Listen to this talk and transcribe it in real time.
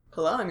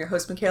Hello, I'm your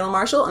host, Michaela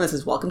Marshall, and this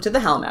is Welcome to the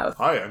Hellmouth.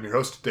 Hi, I'm your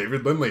host,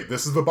 David Lindley.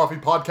 This is the Buffy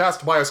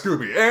podcast by a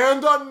Scooby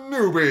and a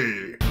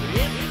newbie.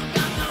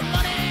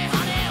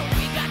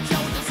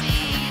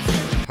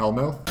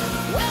 Hellmouth?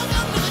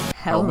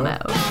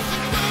 Hellmouth.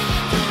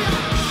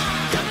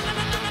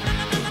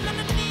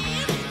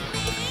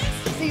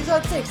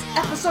 Season 6,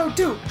 Episode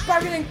 2,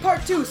 Bargaining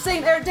Part 2,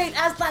 same air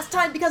date as last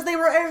time because they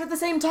were aired at the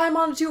same time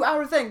on a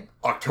 2-hour thing.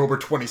 October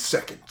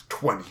 22nd,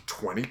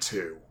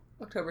 2022.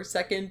 October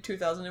 2nd,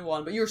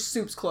 2001, but your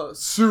soup's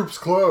close. Soup's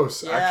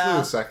close. Yeah. Actually,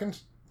 the second.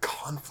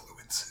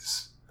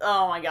 Confluences.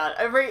 Oh my god,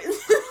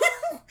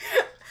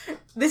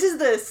 This is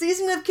the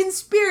season of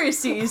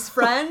conspiracies,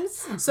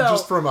 friends. So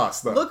Just from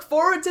us, though. look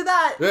forward to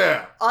that.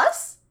 Yeah.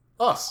 Us?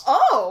 Us.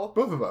 Oh.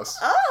 Both of us.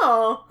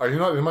 Oh. Are you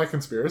not in my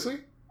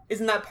conspiracy?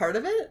 Isn't that part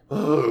of it?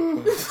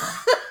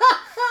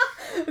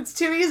 It's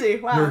too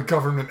easy. Wow. You're a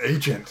government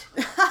agent.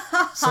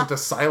 Sent to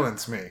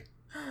silence me.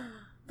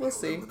 We'll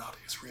see. Illuminati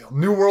is real.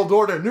 New World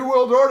Order! New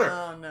World Order!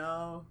 Oh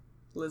no.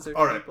 Lizard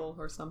All right. people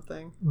or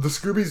something. The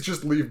Scoobies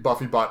just leave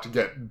Buffybot to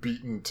get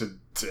beaten to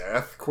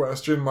death, ?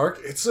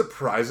 It's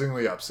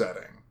surprisingly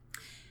upsetting.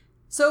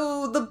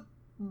 So the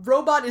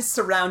robot is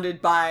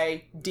surrounded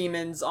by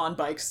demons on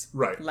bikes.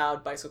 Right.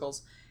 Loud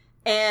bicycles.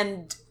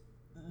 And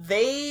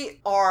they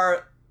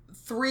are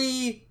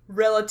 3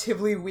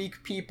 relatively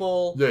weak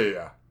people.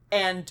 Yeah.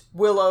 And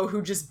Willow,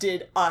 who just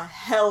did a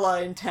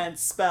hella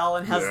intense spell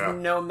and has Yeah.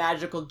 no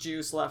magical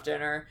juice left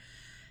in her.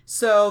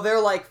 So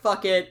they're like,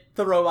 fuck it,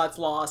 the robot's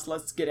lost,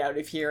 let's get out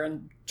of here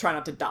and try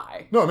not to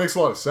die. No, it makes a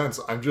lot of sense.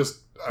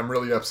 I'm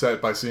really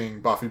upset by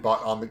seeing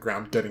Buffybot on the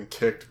ground getting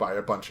kicked by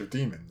a bunch of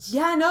demons.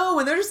 Yeah, no,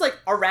 when they're just like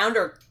around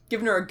her,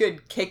 giving her a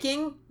good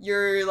kicking,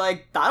 you're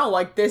like, I don't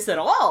like this at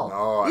all.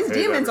 No, These I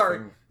hate demons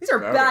everything these are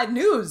about bad it.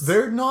 news.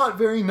 They're not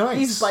very nice.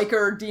 These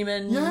biker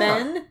demon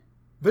men.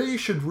 They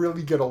should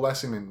really get a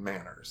lesson in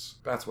manners.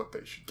 That's what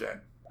they should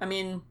get. I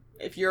mean,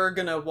 if you're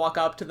gonna walk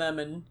up to them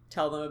and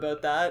tell them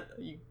about that,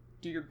 you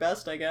do your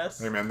best, I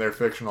guess. Hey man, they're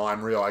fictional.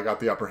 I'm real. I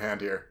got the upper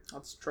hand here.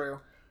 That's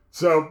true.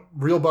 So,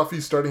 real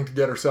Buffy's starting to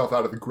get herself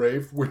out of the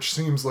grave, which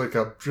seems like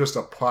just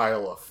a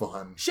pile of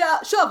fun.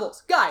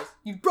 Shovels! Guys,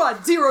 you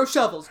brought 0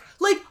 shovels.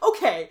 Like,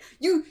 okay,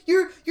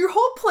 your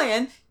whole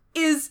plan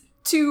is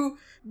to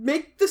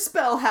make the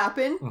spell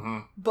happen, Mm-hmm.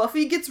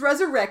 Buffy gets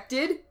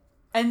resurrected,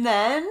 and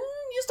then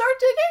you start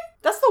digging?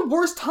 That's the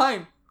worst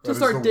time to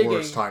start digging. That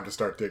is the worst time to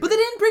start digging. But they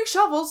didn't bring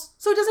shovels,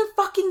 so it doesn't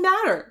fucking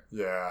matter.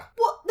 Yeah.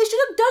 Well, they should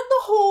have dug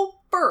the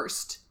hole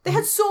first. They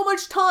had so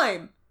much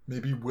time.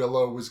 Maybe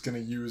Willow was going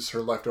to use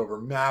her leftover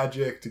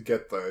magic to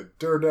get the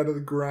dirt out of the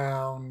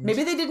ground.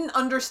 Maybe they didn't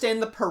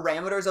understand the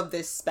parameters of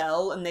this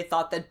spell, and they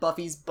thought that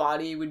Buffy's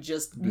body would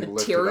just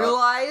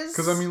materialize.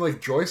 Because,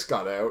 Joyce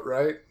got out,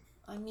 right?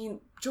 I mean,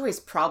 Joyce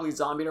probably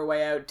zombied her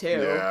way out,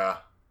 too.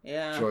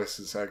 Yeah.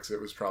 Joyce's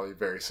exit was probably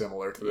very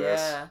similar to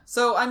this. Yeah.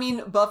 So,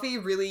 Buffy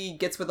really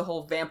gets where the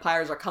whole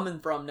vampires are coming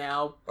from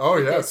now. Oh,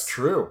 yeah, it's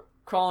true.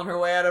 Crawling her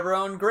way out of her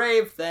own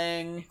grave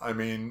thing.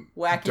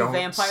 Wacky don't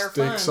vampire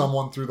stake fun.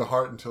 someone through the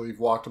heart until you've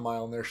walked a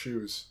mile in their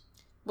shoes.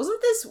 Wasn't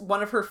this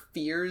one of her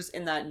fears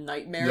in that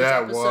Nightmares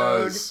episode? Yeah,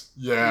 it was.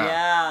 Yeah.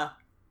 Yeah.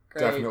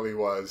 Great. Definitely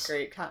was.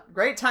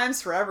 Great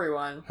times for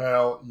everyone.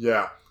 Hell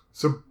yeah.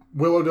 So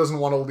Willow doesn't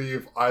want to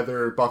leave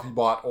either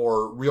Buffybot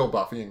or real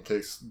Buffy in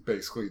case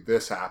basically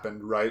this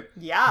happened, right?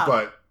 Yeah.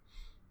 But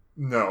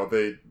no,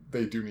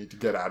 they do need to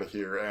get out of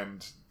here, and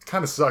it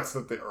kind of sucks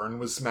that the urn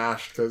was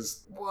smashed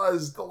because it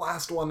was the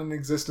last one in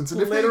existence. And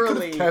if they could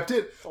have kept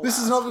it, this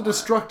is not a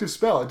destructive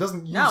spell. It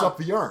doesn't use up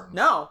the urn.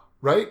 No.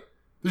 Right?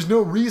 There's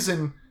no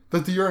reason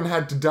that the urn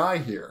had to die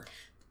here.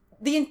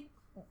 The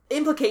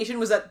implication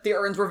was that the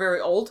urns were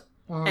very old,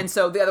 and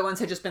so the other ones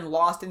had just been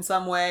lost in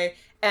some way.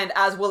 And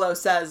as Willow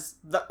says,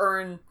 the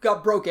urn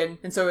got broken,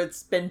 and so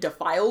it's been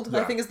defiled,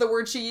 I think is the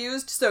word she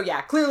used. So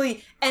yeah,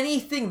 clearly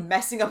anything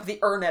messing up the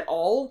urn at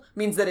all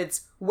means that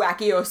its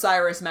wacky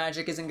Osiris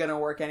magic isn't going to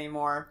work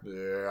anymore.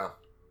 Yeah.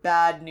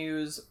 Bad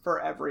news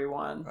for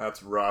everyone.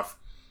 That's rough.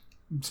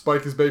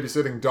 Spike is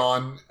babysitting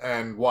Dawn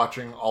and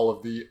watching all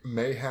of the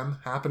mayhem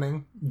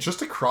happening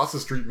just across the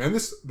street. Man,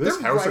 this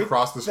house right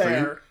across the street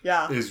there.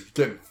 is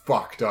getting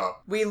fucked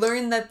up. We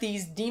learn that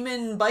these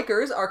demon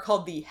bikers are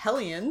called the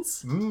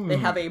Hellions. They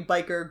have a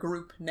biker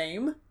group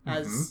name,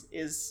 as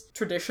is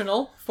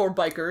traditional for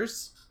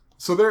bikers.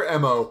 So their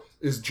MO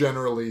is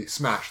generally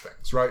smash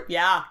things, right?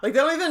 Yeah, they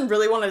don't even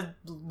really want to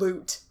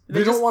loot.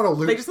 They don't want to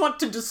loot. They just want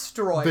to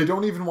destroy. They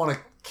don't even want to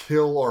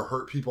kill or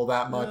hurt people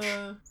that much.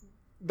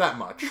 That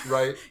much,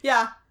 right?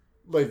 Yeah.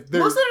 Most of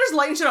them are just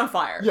lighting shit on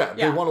fire. Yeah,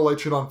 they want to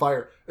light shit on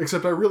fire.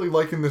 Except I really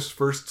like in this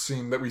first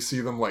scene that we see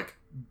them,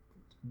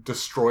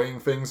 destroying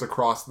things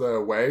across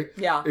the way.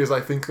 Yeah. Is I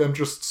think them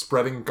just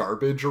spreading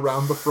garbage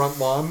around the front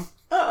lawn.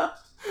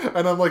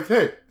 And I'm like,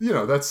 hey,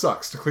 that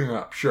sucks to clean it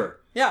up,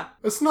 sure. Yeah.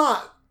 It's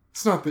not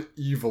the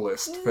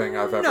evilest thing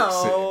I've ever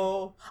seen.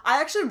 No.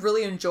 I actually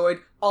really enjoyed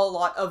a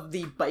lot of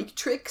the bike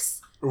tricks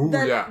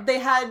that they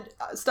had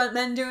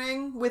stuntmen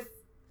doing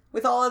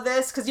with all of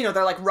this, because,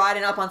 they're,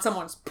 riding up on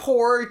someone's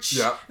porch.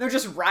 Yeah. They're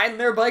just riding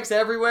their bikes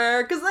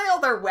everywhere, because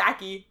they're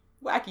wacky.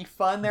 wacky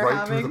fun they're right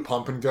having. Right through the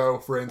pump and go,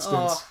 for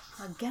instance.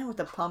 Again with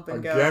the pump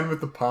and go. Again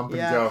with the pump and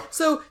go.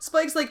 So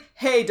Spike's like,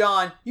 hey,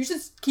 Dawn, you should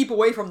keep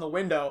away from the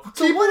window.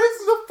 So keep away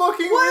from the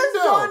fucking window. What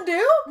does Dawn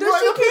do? Does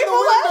right she keep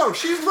away? Window.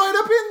 She's right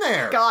up in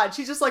there. God,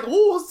 she's just like,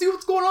 oh, let's see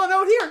what's going on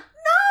out here.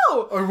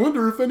 No! I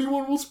wonder if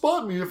anyone will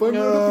spot me if I'm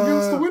right up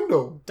against the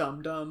window.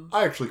 Dum-dum.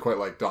 I actually quite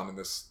like Dawn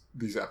in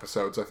these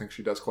episodes. I think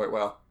she does quite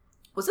well.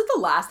 Was it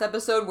the last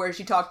episode where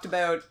she talked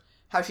about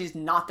how she's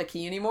not the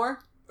key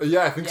anymore?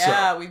 Yeah, I think so.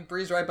 Yeah, we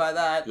breezed right by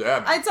that.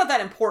 Yeah. It's not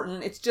that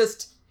important. It's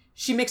just...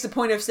 She makes a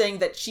point of saying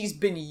that she's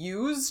been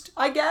used,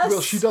 I guess.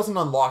 Well, she doesn't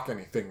unlock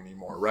anything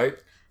anymore, right?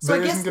 So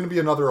there isn't going to be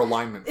another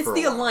alignment for a while.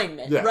 It's the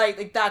alignment, right?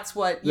 Like, that's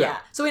what,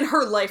 So in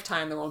her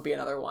lifetime, there won't be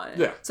another one.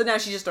 Yeah. So now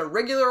she's just a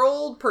regular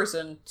old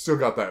person. Still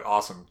got that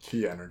awesome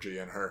key energy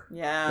in her.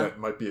 Yeah. That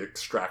might be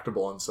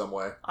extractable in some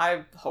way.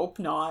 I hope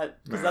not,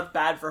 because that's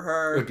bad for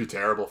her. It'd be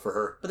terrible for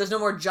her. But there's no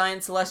more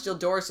giant celestial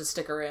doors to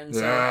stick her in,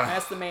 so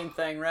that's the main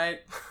thing,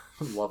 right?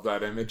 Love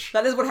that image.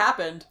 That is what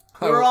happened.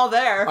 We were all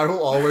there. I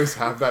will always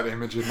have that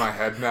image in my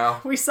head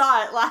now. We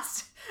saw it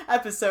last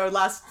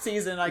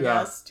season, I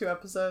guess. 2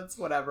 episodes,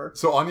 whatever.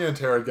 So Anya and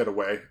Tara get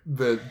away.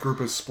 The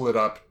group is split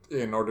up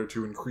in order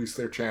to increase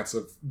their chance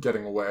of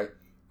getting away.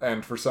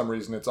 And for some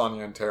reason, it's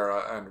Anya and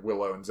Tara and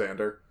Willow and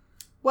Xander.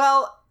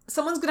 Well,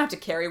 someone's going to have to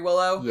carry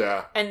Willow.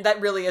 Yeah. And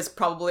that really is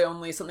probably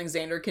only something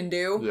Xander can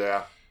do.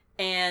 Yeah.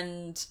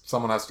 And...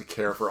 someone has to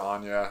care for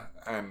Anya,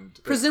 and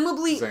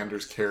presumably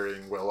Xander's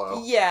carrying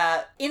Willow.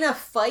 Yeah. In a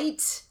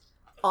fight,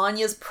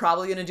 Anya's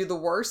probably going to do the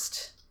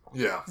worst.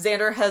 Yeah.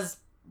 Xander has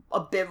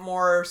a bit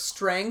more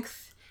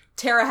strength.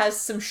 Tara has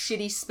some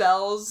shitty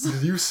spells.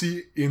 Did you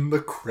see in the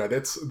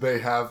credits, they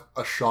have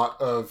a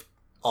shot of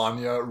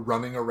Anya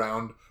running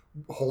around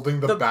holding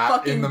the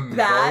bat in the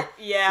middle?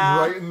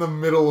 Yeah. Right in the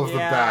middle of the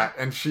bat,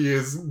 and she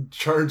is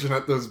charging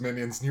at those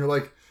minions, and you're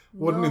like,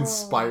 what an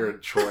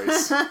inspired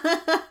choice.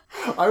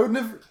 I would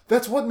never...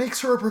 That's what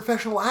makes her a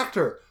professional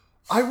actor.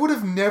 I would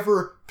have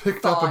never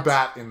picked up a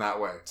bat in that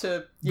way.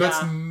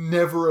 That's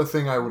never a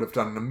thing I would have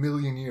done in a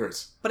million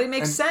years. But it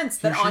makes sense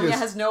that Anya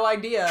has no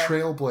idea.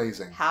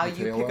 Trailblazing. How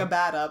you pick a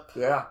bat up.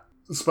 Yeah.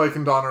 Spike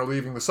and Dawn are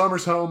leaving the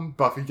Summers home.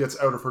 Buffy gets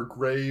out of her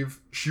grave.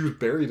 She was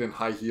buried in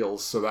high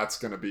heels, so that's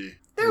going to be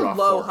They're rough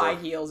low for her. high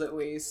heels, at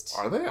least.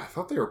 Are they? I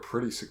thought they were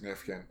pretty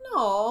significant.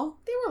 No.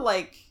 They were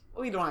like...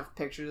 We don't have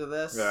pictures of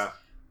this. Yeah.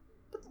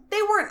 But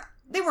they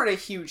weren't a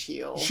huge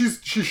heel. She's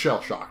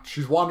shell-shocked.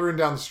 She's wandering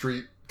down the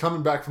street.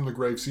 Coming back from the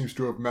grave seems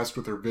to have messed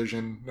with her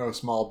vision no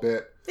small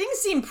bit. Things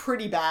seem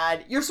pretty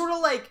bad. You're sort of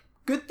like,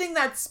 good thing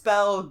that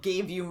spell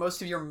gave you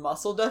most of your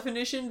muscle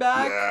definition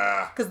back.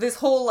 Yeah. Because this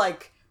whole,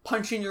 like,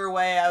 punching your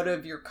way out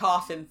of your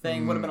coffin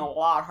thing would have been a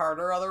lot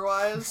harder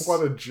otherwise.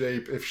 What a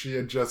jape if she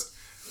had just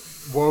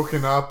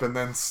woken up and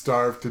then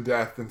starved to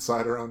death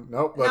inside her own...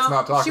 Nope, let's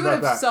not talk about that. She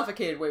would have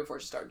suffocated way before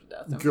she starved to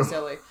death. Don't be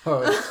silly.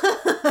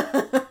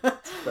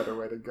 It's a better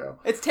way to go.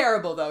 It's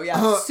terrible, though.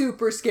 Yeah,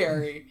 super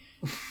scary.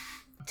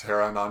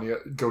 Tara and Anya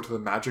go to the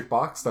magic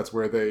box. That's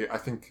where they, I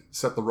think,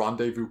 set the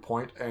rendezvous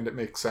point, and it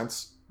makes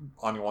sense.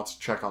 Anya wants to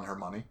check on her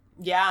money.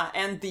 Yeah,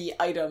 and the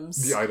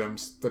items. The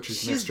items that she's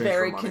She's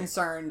very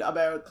concerned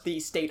about the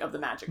state of the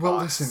magic box.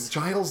 Well, listen,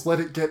 Giles let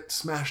it get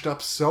smashed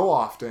up so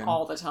often.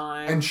 All the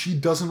time. And she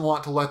doesn't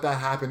want to let that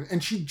happen,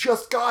 and she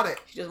just got it.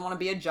 She doesn't want to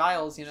be a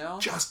Giles, you know?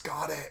 Just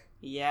got it.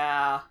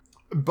 Yeah.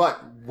 But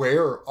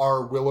where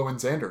are Willow and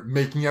Xander?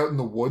 Making out in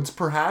the woods,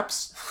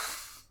 perhaps?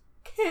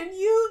 Can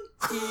you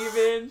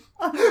even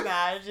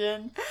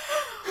imagine?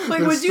 Like,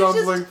 they're would you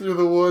stumbling just through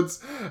the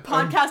woods?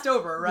 podcast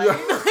over, right?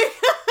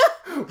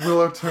 Yeah.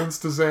 Willow turns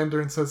to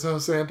Xander and says, "Oh,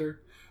 Xander,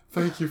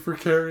 thank you for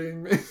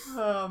carrying me."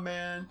 Oh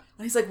man!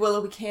 And he's like,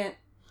 "Willow, we can't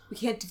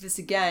do this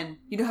again.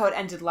 You know how it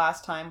ended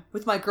last time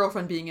with my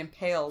girlfriend being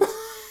impaled."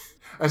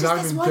 And just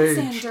I'm this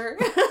engaged. One,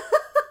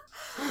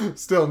 Xander.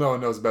 Still, no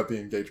one knows about the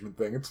engagement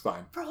thing. It's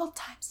fine. For old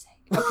time's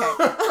sake.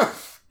 Okay.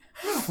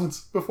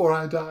 Once before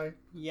I die.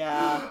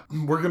 Yeah.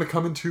 We're going to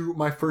come into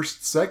my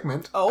first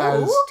segment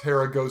as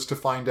Tara goes to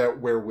find out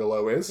where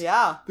Willow is.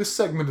 Yeah. This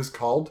segment is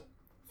called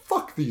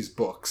Fuck These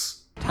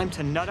Books. Time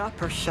to nut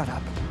up or shut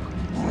up.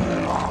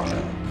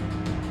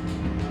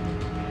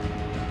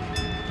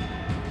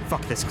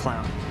 Fuck this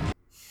clown.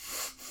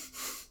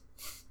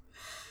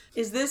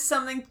 Is this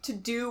something to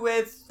do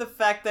with the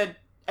fact that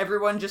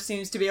everyone just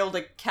seems to be able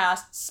to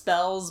cast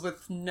spells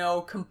with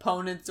no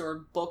components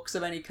or books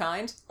of any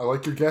kind? I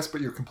like your guess,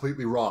 but you're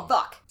completely wrong.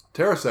 Fuck.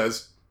 Tara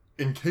says,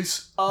 in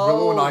case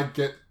Willow and I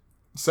get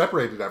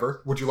separated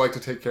ever, would you like to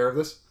take care of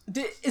this?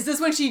 Is this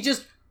when she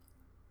just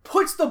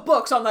puts the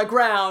books on the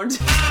ground?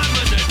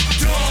 I'm an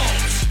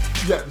adult!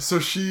 Yeah, so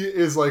she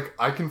is like,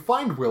 I can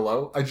find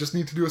Willow, I just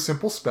need to do a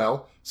simple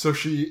spell. So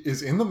she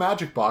is in the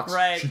magic box.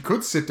 Right. She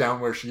could sit down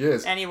where she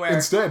is. Anywhere.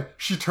 Instead,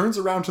 she turns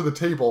around to the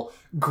table,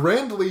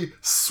 grandly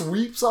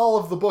sweeps all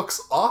of the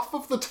books off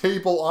of the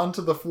table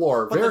onto the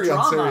floor, very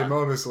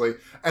unceremoniously,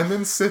 and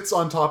then sits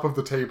on top of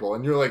the table.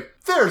 And you're like,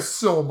 there's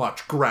so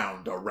much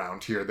ground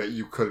around here that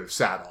you could have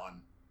sat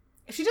on.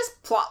 If she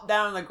just plopped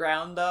down on the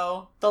ground,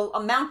 though, the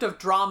amount of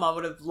drama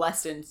would have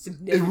lessened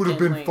significantly. It would have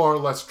been far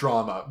less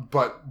drama.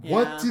 But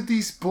what did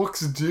these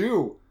books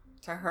do?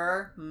 To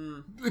her?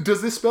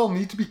 Does this spell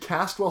need to be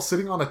cast while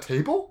sitting on a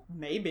table?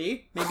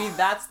 Maybe. Maybe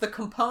that's the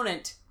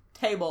component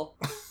table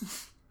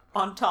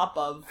on top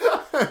of.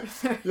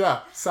 Yeah,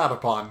 sat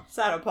upon.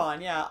 Sat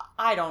upon, yeah.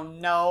 I don't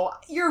know.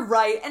 You're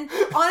right. And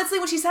honestly,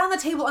 when she sat on the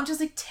table, I'm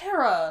just like,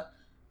 Tara,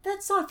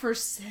 that's not for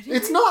sitting.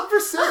 It's not for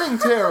sitting,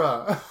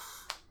 Tara.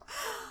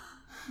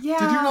 Yeah.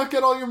 Did you not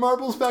get all your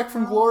marbles back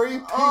from Glory?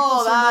 Tables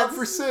are not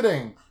for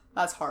sitting.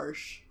 That's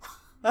harsh.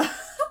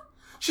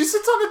 She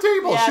sits on a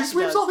table. Yeah, she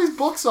sweeps all these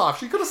books off.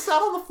 She could have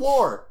sat on the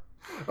floor.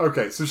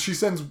 Okay, so she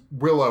sends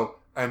Willow,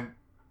 and,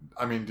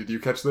 I mean, did you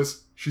catch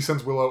this? She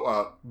sends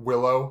Willow,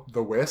 Willow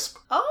the Wisp.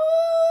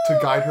 To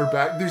guide her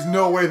back. There's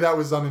no way that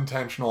was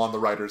unintentional on the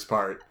writer's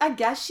part. I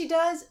guess she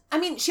does. I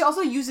mean, she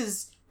also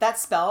uses that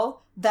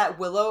spell that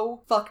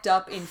Willow fucked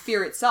up in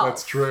Fear itself.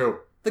 That's true.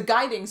 The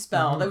guiding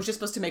spell that was just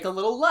supposed to make a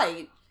little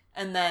light,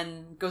 and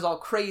then goes all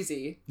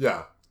crazy.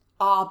 Yeah.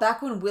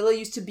 Back when Willow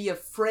used to be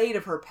afraid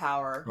of her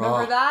power.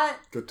 Remember that?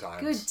 Good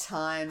times. Good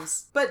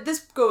times. But this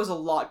goes a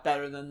lot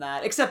better than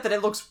that, except that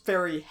it looks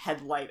very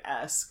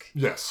Headlight-esque.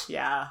 Yes.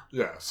 Yeah.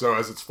 Yeah, so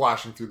as it's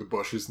flashing through the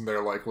bushes, and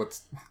they're like,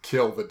 let's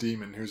kill the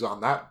demon who's on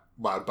that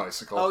loud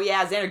bicycle. Oh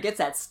yeah, Xander gets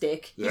that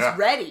stick. Yeah. He's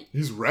ready.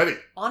 He's ready.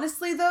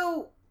 Honestly,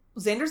 though,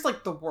 Xander's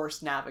like the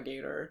worst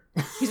navigator.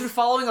 He's been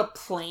following a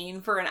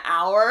plane for an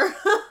hour.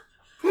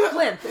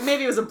 Blimp.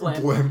 Maybe it was a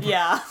blimp. Blimp.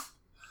 Yeah.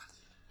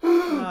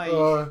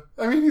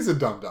 I mean, he's a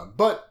dum-dum.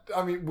 But,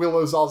 I mean,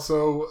 Willow's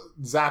also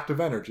zapped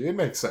of energy. It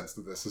makes sense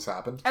that this has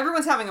happened.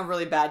 Everyone's having a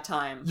really bad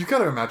time. You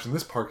gotta imagine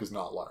this park is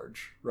not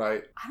large,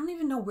 right? I don't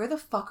even know where the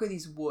fuck are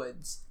these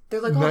woods.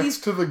 They're like, Next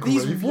to the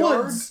these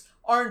graveyard? woods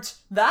aren't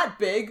that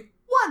big.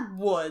 What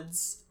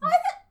woods?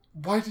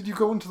 Why did you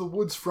go into the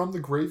woods from the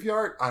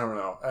graveyard? I don't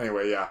know.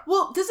 Anyway, yeah.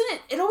 Well,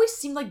 doesn't it always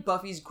seemed like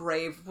Buffy's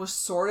grave was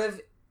sort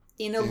of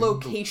in a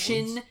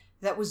location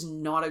that was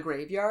not a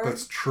graveyard.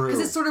 That's true.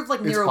 Because it's sort of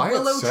like near a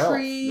willow itself.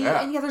 tree.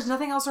 Yeah. And there's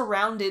nothing else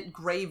around it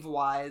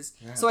grave-wise.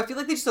 Yeah. So I feel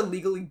like they just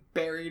illegally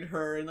buried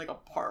her in like a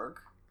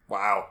park.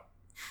 Wow.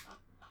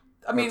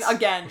 I mean,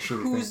 again,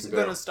 who's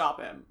going to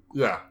stop him?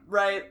 Yeah.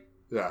 Right?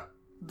 Yeah.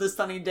 The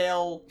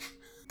Sunnydale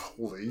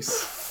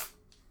Police.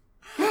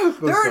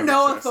 There are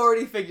no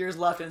authority figures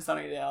left in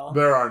Sunnydale.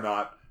 There are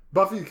not.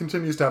 Buffy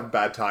continues to have a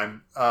bad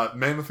time.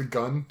 Man with a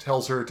gun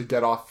tells her to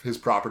get off his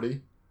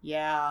property.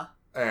 Yeah.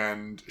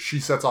 And she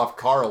sets off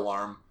car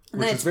alarm,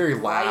 which is very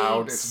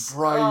loud. It's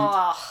bright.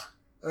 Ugh.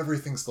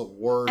 Everything's the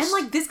worst. And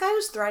like this guy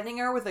who's threatening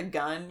her with a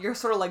gun, you're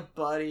sort of like,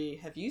 buddy,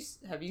 have you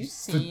seen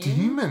the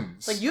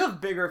demons? Like you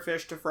have bigger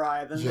fish to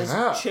fry than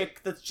this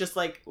chick that's just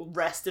like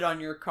rested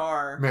on your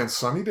car. Man,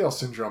 Sunnydale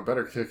Syndrome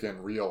better kick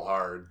in real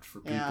hard for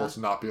people to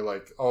not be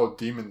like, oh,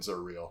 demons are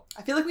real.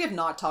 I feel like we have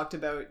not talked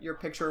about your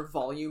picture of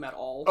Volume at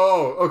all.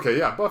 Oh, okay,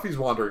 yeah. Buffy's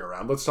wandering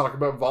around. Let's talk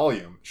about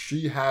Volume.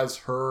 She has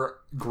her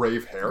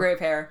grave hair. Grave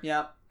hair,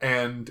 yep.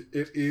 And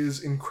it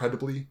is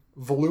incredibly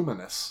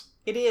voluminous.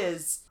 It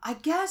is. I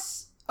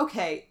guess,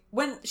 okay,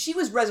 when she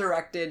was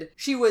resurrected,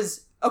 she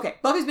was... Okay,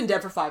 Buffy's been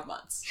dead for 5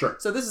 months. Sure.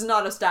 So this is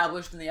not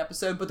established in the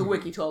episode, but the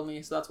wiki told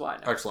me, so that's why I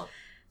know. Excellent.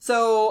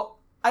 So...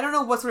 I don't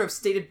know what sort of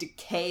state of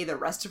decay the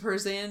rest of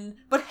her's in,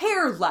 but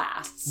hair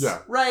lasts. Yeah.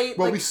 Right?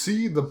 Well, like, we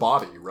see the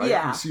body, right?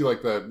 Yeah. We see,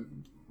 like, the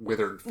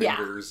withered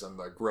fingers and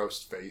the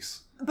gross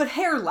face. But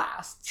hair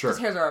lasts. Sure. Because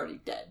hairs are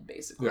already dead,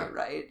 basically, Yeah.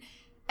 right?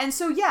 And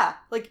so, yeah,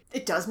 like,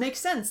 it does make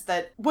sense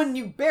that when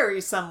you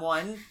bury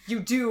someone, you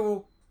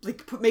do,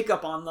 like, put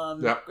makeup on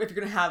them. Yeah. If you're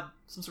going to have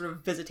some sort of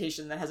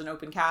visitation that has an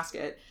open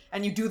casket.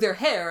 And you do their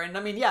hair. And,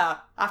 I mean, yeah,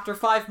 after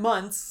 5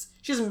 months...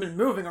 She hasn't been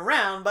moving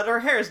around, but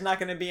her hair is not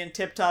going to be in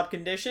tip-top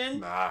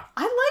condition. Nah.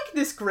 I like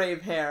this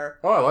grave hair.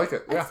 Oh, I like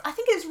it, yeah. I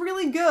think it's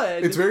really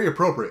good. It's very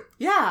appropriate.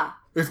 Yeah.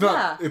 It's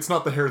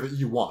not the hair that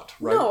you want,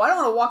 right? No, I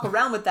don't want to walk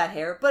around with that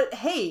hair, but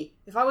hey,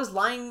 if I was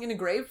lying in a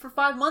grave for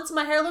 5 months and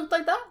my hair looked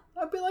like that,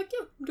 I'd be like,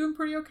 yeah, I'm doing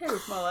pretty okay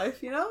with my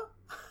life, you know?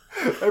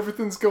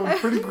 Everything's going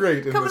pretty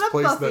great in this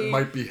place Buffy. that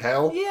might be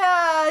hell.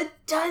 Yeah, it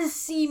does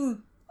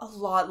seem a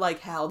lot like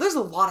hell. There's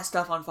a lot of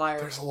stuff on fire.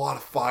 There's a lot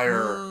of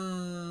fire.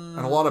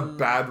 And a lot of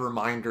bad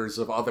reminders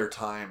of other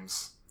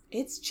times.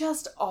 It's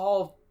just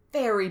all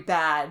very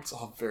bad. It's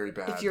all very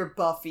bad. If you're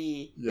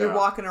Buffy, Yeah. you're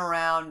walking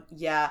around,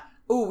 yeah.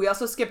 Ooh, we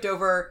also skipped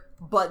over,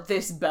 but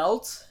this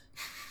belt.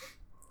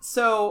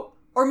 So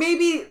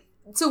Anya's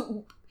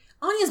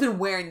been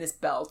wearing this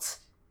belt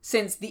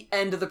since the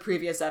end of the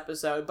previous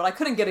episode, but I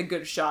couldn't get a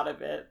good shot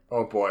of it.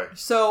 Oh boy.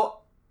 So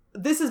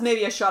this is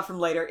maybe a shot from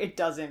later. It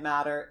doesn't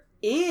matter.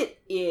 It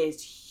is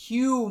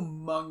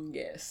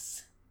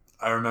humongous.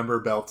 I remember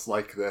belts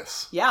like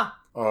this. Yeah.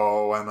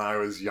 Oh, when I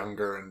was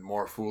younger and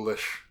more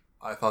foolish,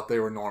 I thought they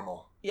were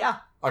normal. Yeah.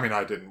 I mean,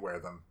 I didn't wear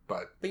them,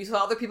 but... But you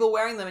saw other people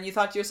wearing them and you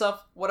thought to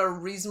yourself, what a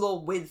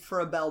reasonable width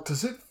for a belt.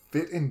 Does it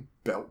fit in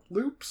belt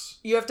loops?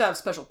 You have to have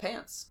special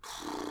pants.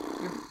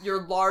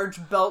 Your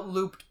large belt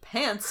looped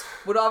pants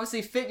would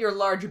obviously fit your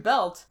large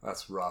belt.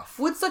 That's rough.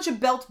 Would such a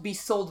belt be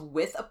sold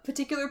with a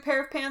particular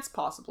pair of pants?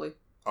 Possibly.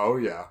 Oh,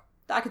 yeah.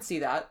 I could see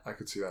that. I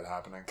could see that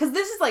happening. Because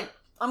this is like,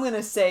 I'm going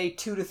to say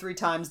 2 to 3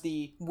 times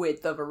the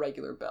width of a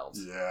regular belt.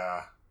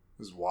 Yeah.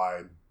 It's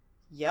wide.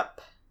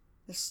 Yep.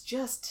 It's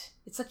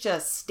such a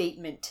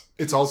statement.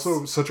 It's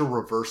also such a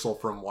reversal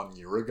from 1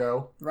 year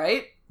ago.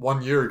 Right?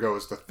 1 year ago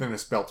is the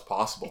thinnest belt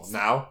possible. It's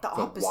now, the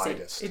opposite.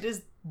 widest. It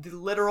is the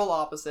literal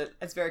opposite.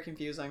 It's very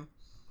confusing.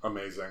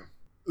 Amazing.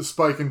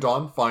 Spike and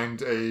Dawn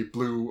find a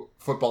blue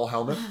football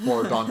helmet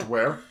for Dawn to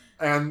wear.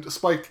 And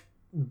Spike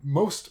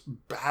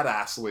most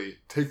badassly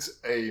takes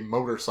a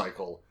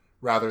motorcycle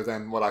rather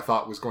than what I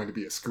thought was going to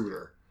be a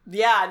scooter.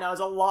 Yeah, no,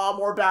 it's a lot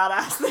more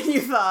badass than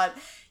you thought.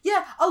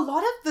 Yeah, a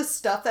lot of the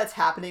stuff that's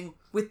happening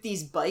with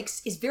these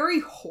bikes is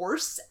very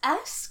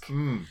horse-esque.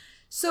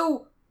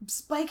 So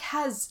Spike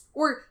has,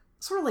 or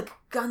sort of like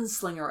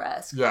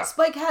gunslinger-esque. Yeah.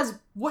 Spike has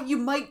what you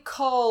might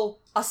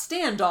call a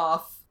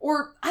standoff,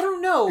 or I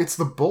don't know. It's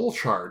the bull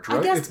charge, right?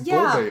 I guess, it's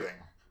bull baiting.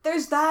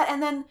 There's that,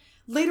 and then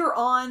later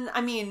on,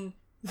 I mean,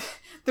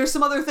 there's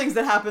some other things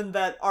that happen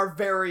that are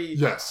very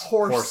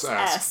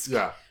horse-esque.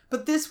 Yeah.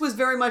 But this was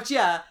very much,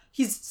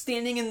 he's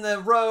standing in the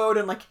road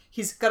and like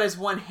he's got his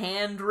one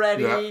hand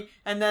ready,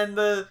 and then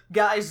the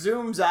guy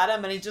zooms at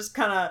him and he just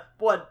kind of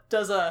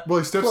does a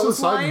he steps to the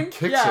side and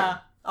kicks him.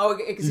 Oh,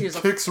 because he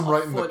kicks him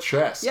right in the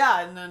chest.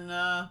 Yeah, and then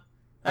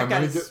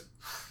then he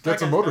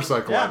gets a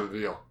motorcycle out of the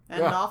deal.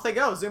 And off they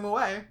go, zoom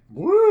away.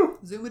 Woo!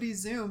 Zoomity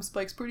zoom.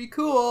 Spike's pretty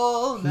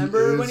cool.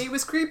 Remember when he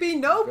was creepy?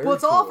 Nope,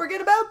 let's all forget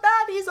about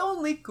that. He's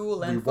only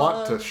cool and fun. We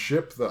want to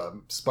ship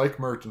the Spike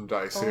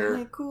merchandise here.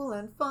 Only cool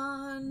and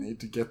fun. Need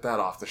to get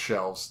that off the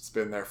shelves. It's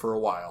been there for a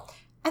while.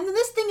 And then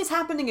this thing is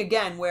happening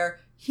again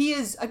where he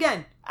is,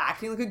 again,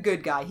 acting like a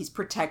good guy. He's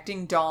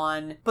protecting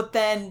Dawn. But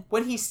then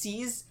when he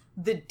sees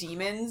the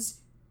demons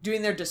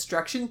doing their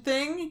destruction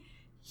thing,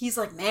 he's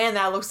like, man,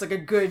 that looks like a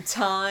good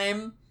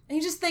time. And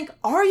you just think,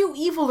 are you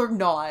evil or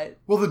not?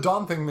 Well, the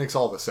Dawn thing makes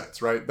all the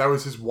sense, right? That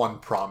was his one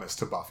promise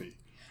to Buffy,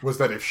 was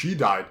that if she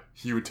died,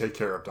 he would take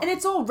care of Dawn. And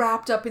it's all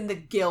wrapped up in the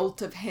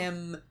guilt of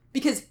him,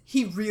 because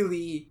he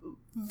really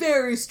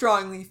very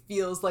strongly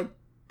feels like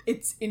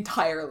it's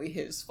entirely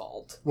his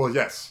fault. Well,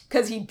 yes.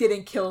 Because he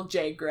didn't kill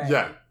Jay Grey.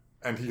 Yeah,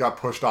 and he got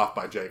pushed off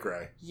by Jay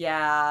Grey.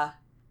 Yeah.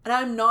 And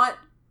I'm not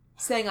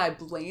saying I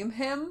blame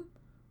him,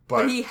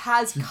 but he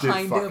has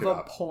kind of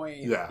a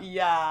point. Yeah.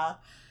 Yeah.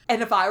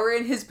 And if I were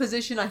in his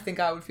position, I think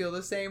I would feel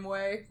the same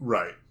way.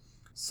 Right.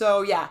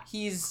 So, yeah,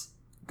 he's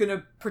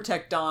gonna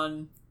protect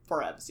Dawn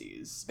for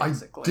Evsies,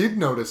 basically. I did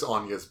notice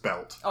Anya's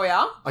belt. Oh,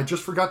 yeah? I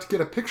just forgot to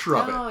get a picture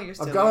of it. Oh, you're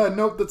silly. I've got a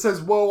note that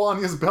says, whoa,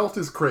 Anya's belt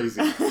is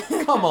crazy.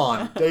 Come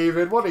on,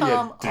 David, what are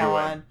you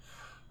doing?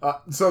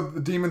 So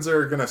the demons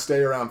are gonna stay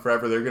around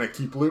forever. They're gonna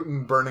keep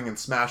looting, burning, and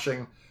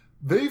smashing.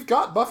 They've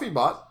got Buffy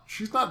bot.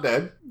 She's not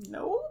dead.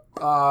 No.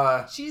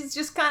 She's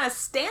just kind of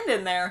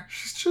standing there.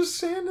 She's just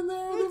standing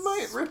there. They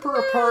might rip her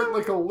apart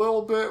like a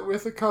little bit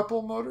with a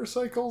couple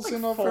motorcycles like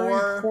in a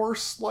very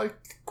horse-like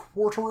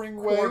quartering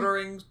way.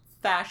 Quartering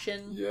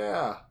fashion.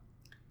 Yeah.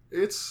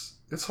 It's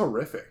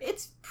horrific.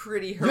 It's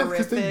pretty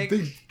horrific. Yeah, because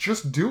they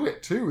just do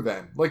it too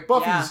then. Like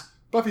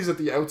Buffy's at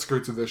the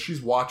outskirts of this.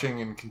 She's watching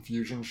in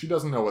confusion. She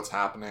doesn't know what's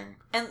happening.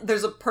 And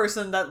there's a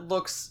person that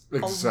looks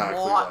exactly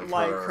a lot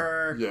like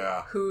her.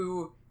 Yeah.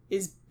 Who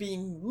is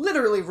being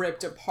literally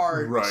ripped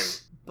apart.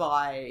 Right.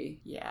 By,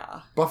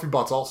 Buffy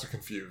Bot's also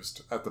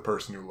confused at the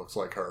person who looks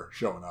like her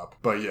showing up.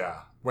 But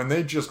yeah, when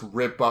they just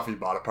rip Buffy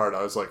Bot apart,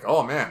 I was like,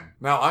 oh man,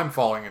 now I'm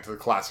falling into the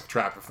classic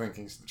trap of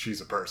thinking that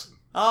she's a person.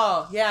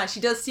 Oh, yeah,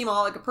 she does seem a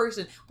lot like a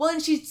person. Well,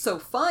 and she's so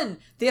fun.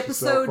 The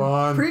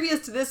episode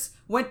previous to this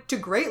went to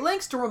great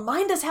lengths to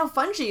remind us how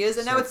fun she is,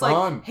 and now it's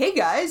like, hey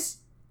guys,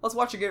 let's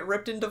watch her get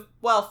ripped into,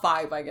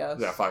 5, I guess.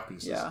 Yeah, 5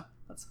 pieces. Yeah,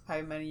 that's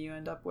how many you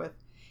end up with.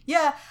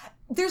 Yeah,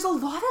 there's a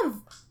lot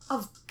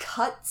of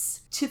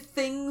cuts to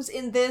things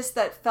in this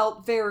that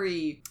felt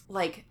very,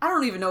 like, I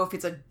don't even know if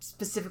it's a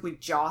specifically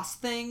Joss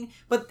thing,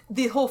 but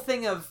the whole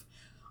thing of,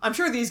 I'm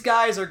sure these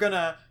guys are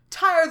gonna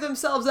tire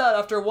themselves out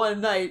after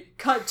one night.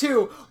 Cut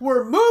to,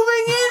 we're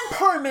moving in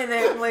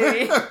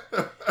permanently.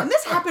 And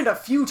this happened a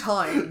few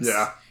times.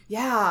 Yeah.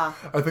 Yeah.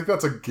 I think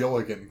that's a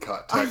Gilligan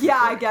cut. Yeah,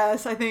 I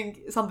guess. I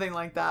think something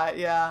like that,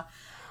 yeah.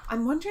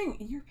 I'm wondering,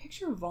 in your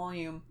picture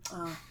volume,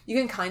 you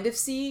can kind of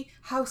see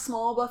how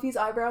small Buffy's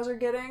eyebrows are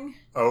getting.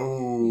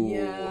 Oh.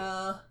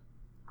 Yeah.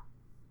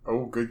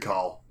 Oh, good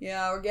call.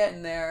 Yeah, we're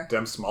getting there.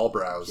 Them small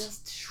brows.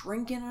 Just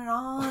shrinking it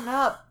on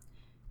up.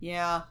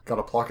 Yeah.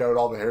 Gotta pluck out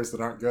all the hairs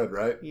that aren't good,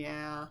 right?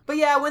 Yeah. But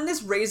yeah, when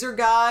this Razor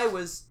guy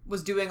was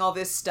doing all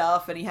this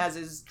stuff and he has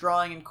his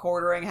drawing and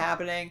quartering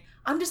happening,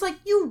 I'm just like,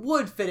 you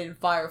would fit in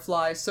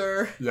Firefly,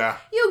 sir. Yeah.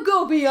 You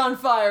go beyond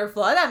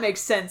Firefly. That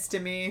makes sense to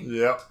me.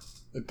 Yep.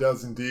 It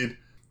does indeed.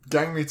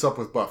 Gang meets up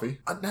with Buffy.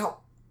 Now,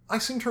 I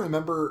seem to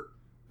remember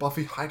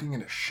Buffy hiding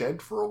in a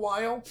shed for a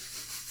while.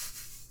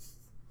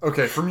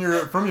 Okay, from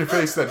your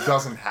face, that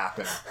doesn't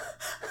happen.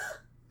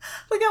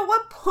 Like, at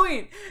what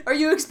point are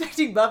you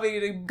expecting Buffy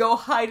to go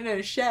hide in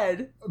a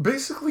shed?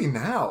 Basically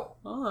now.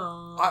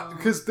 Oh.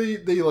 Because they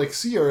like,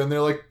 see her and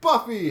they're like,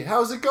 Buffy,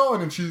 how's it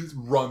going? And she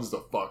runs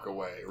the fuck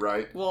away,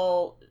 right?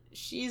 Well,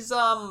 she's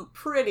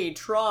pretty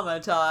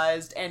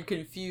traumatized and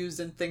confused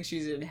and thinks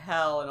she's in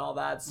hell and all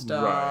that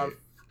stuff. Right.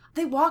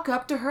 They walk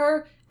up to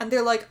her and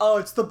they're like, oh,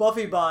 it's the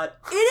Buffy bot.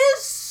 It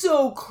is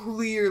so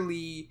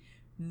clearly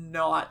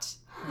not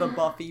the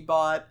Buffy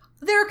bot.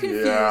 They're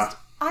confused. Yeah.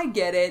 I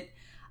get it.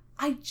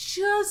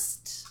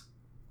 It's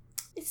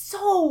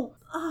so...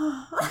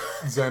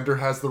 Xander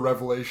has the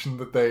revelation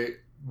that they,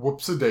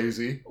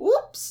 whoops-a-daisy,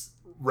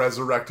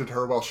 resurrected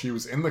her while she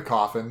was in the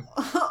coffin,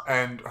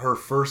 and her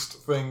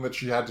first thing that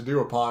she had to do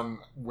upon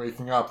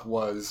waking up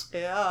was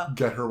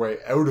get her way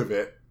out of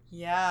it.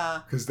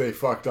 Yeah. Because they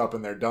fucked up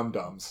and they're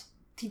dum-dums.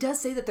 He does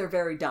say that they're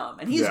very dumb,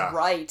 and he's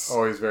right.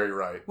 Oh, he's very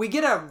right. We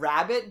get a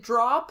rabbit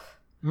drop.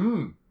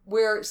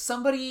 Where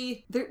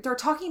somebody, they're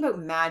talking about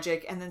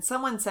magic, and then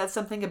someone says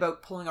something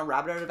about pulling a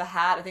rabbit out of a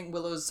hat. I think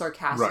Willow's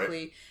sarcastically.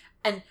 Right.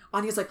 And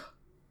Anya's like,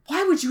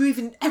 why would you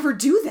even ever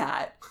do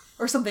that?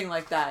 Or something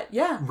like that.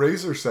 Yeah.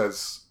 Razor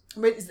says...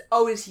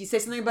 Oh, did he say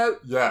something about...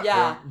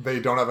 Yeah. They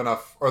don't have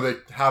enough, or they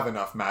have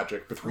enough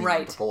magic between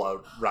them to pull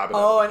a rabbit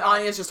out of a hat. And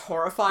Anya's just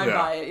horrified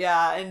by it.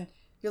 Yeah. And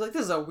you're like,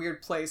 this is a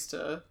weird place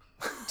to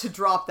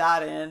drop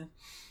that in.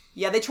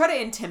 Yeah, they try to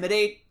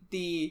intimidate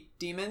the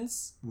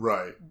demons.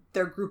 Right.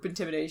 Their group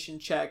intimidation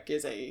check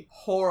is a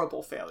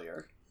horrible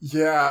failure.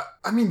 Yeah.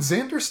 I mean,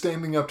 Xander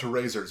standing up to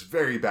Razor is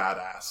very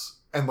badass.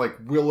 And, like,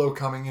 Willow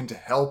coming in to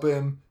help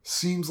him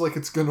seems like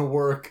it's gonna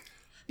work.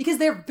 Because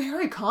they're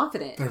very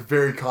confident. They're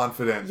very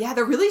confident. Yeah,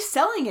 they're really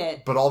selling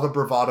it. But all the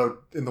bravado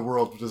in the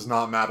world does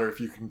not matter if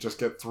you can just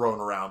get thrown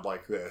around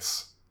like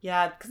this.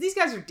 Yeah, because these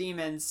guys are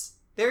demons.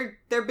 They're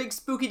big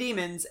spooky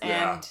demons,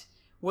 and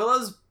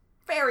Willow's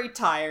very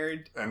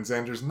tired. And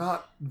Xander's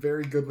not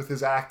very good with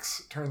his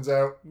axe, turns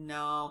out.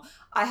 No.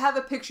 I have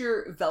a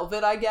picture,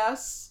 Velvet, I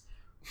guess.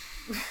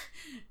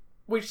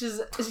 Which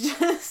is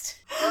just...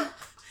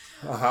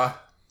 Uh-huh.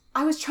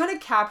 I was trying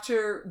to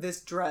capture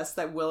this dress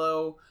that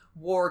Willow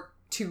wore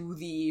to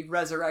the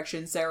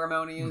resurrection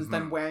ceremony and was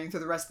then wearing through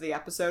the rest of the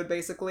episode,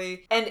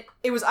 basically. And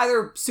it was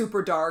either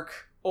super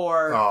dark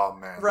or... Oh,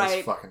 man,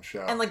 this fucking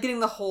show. And, like, getting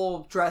the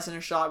whole dress in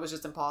a shot was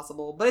just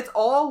impossible. But it's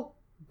all...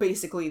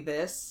 basically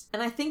this.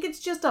 And I think it's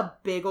just a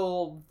big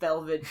old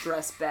velvet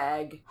dress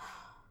bag.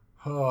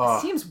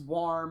 It seems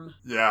warm.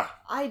 Yeah.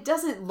 It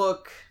doesn't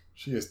look...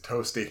 She is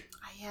toasty.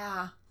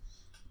 Yeah.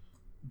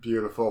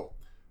 Beautiful.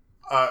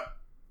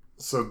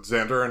 So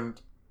Xander and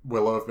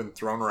Willow have been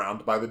thrown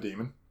around by the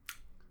demon.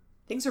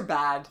 Things are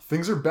bad.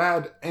 Things are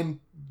bad, and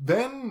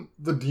then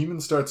the demon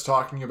starts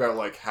talking about,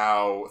 like,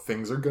 how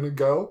things are gonna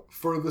go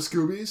for the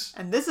Scoobies.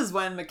 And this is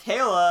when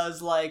Michaela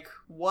is like,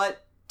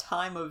 what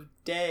time of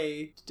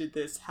day did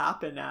this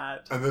happen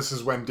at? And this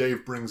is when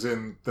Dave brings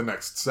in the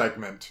next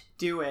segment.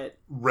 Do it.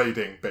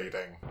 Rating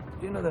baiting.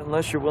 Do you know that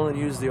unless you're willing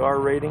to use the R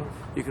rating,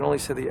 you can only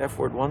say the F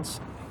word once?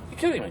 You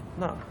kidding me?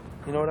 No.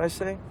 You know what I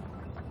say?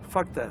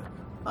 Fuck that.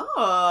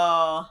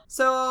 Oh.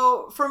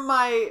 So, from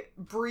my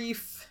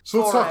brief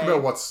So let's talk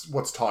about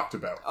what's talked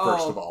about,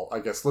 first of all. I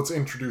guess let's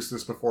introduce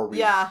this before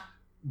we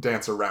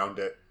dance around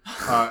it.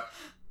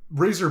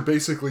 Razor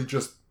basically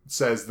just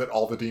says that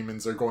all the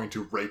demons are going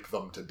to rape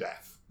them to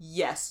death.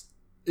 Yes.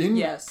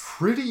 In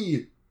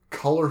pretty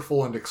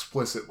colorful and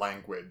explicit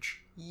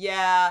language.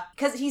 Yeah,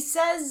 because he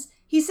says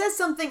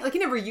something, like, he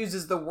never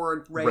uses the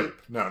word rape.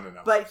 No.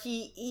 But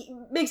he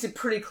makes it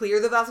pretty clear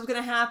that that's what's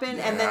going to happen,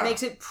 and then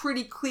makes it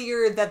pretty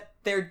clear that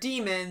they're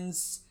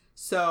demons,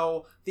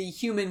 so the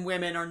human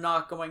women are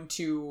not going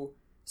to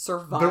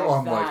survive that. They're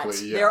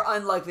unlikely, yeah. They're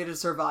unlikely to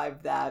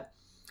survive that.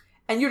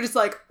 And you're just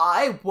like,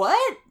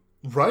 what?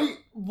 Right?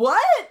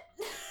 What?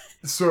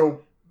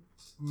 So,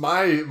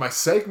 my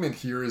segment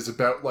here is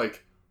about,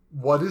 like,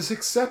 what is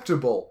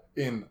acceptable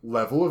in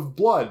level of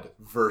blood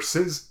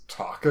versus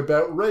talk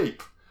about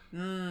rape.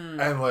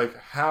 And, like,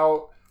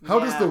 how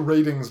does the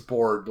ratings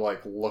board,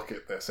 like, look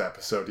at this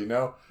episode, you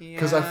know?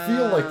 Because I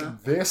feel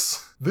like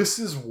this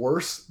is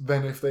worse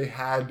than if they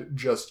had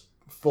just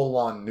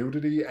full-on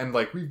nudity, and,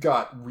 like, we've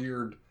got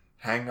weird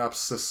hang-ups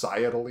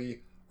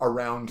societally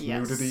around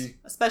nudity.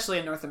 Especially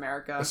in North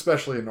America.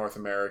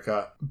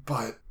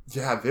 But,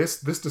 yeah, this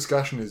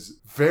discussion is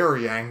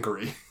very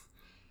angry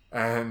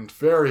and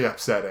very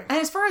upsetting. And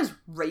as far as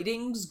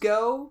ratings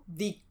go,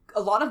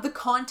 a lot of the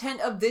content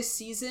of this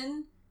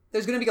season...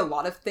 There's going to be a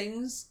lot of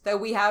things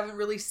that we haven't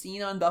really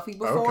seen on Buffy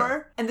before.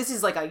 Okay. And this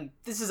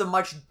is a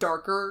much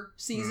darker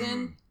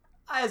season,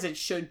 as it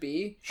should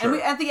be. Sure.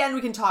 And at the end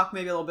we can talk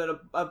maybe a little bit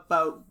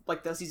about,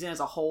 like, the season as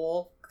a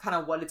whole, kind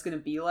of what it's going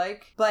to be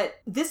like. But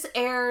this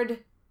aired,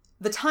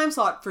 the time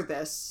slot for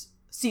this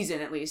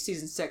season, at least,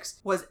 season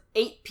 6, was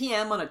 8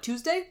 p.m. on a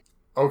Tuesday.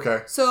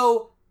 Okay.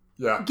 So,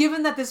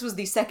 given that this was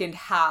the second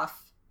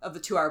half of the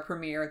 2-hour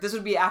premiere, this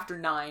would be after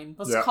 9.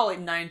 Let's call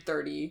it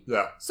 9:30.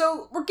 Yeah.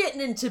 So, we're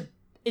getting into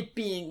it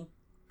being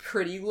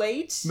pretty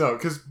late. No,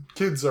 because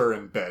kids are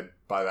in bed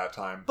by that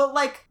time. But,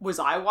 like, was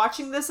I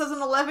watching this as an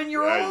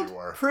 11-year-old? Yeah, you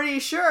were. Pretty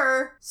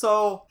sure.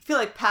 So, I feel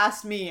like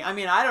past me, I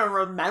mean, I don't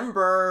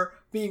remember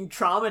being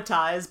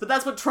traumatized, but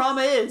that's what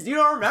trauma is. You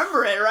don't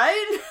remember it,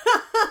 right?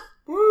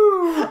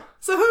 Woo!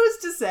 So who's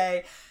to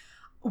say?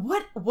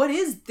 What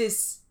is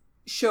this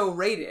show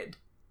rated?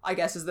 I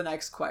guess is the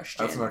next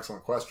question. That's an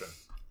excellent question.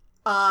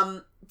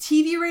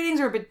 TV ratings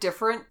are a bit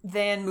different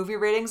than movie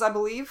ratings, I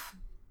believe.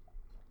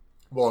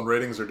 Well, and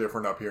ratings are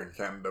different up here in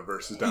Canada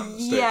versus down in the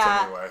States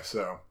anyway,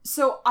 so...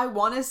 So I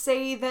want to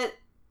say that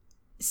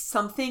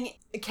something...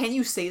 Can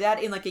you say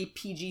that in like a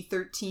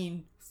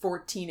PG-13,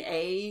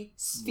 14A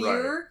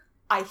sphere?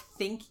 Right. I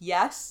think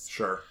yes.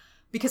 Sure.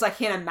 Because I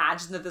can't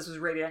imagine that this was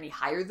rated any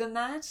higher than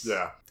that.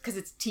 Yeah. Because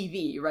it's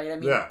TV, right? I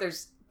mean,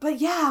 there's... But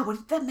yeah, when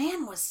the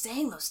man was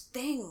saying those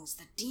things,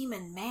 the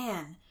demon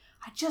man,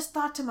 I just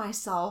thought to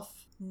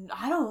myself,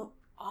 I don't...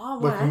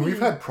 Look, when we've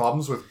had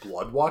problems with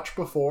Blood Watch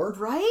before,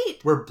 right?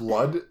 Where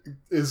blood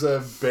is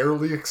a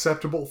barely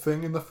acceptable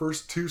thing in the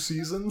first 2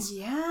 seasons.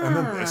 Yeah. And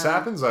then this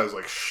happens, I was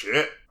like,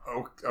 shit,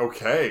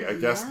 okay, I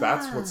guess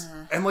that's what's...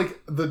 And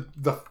like,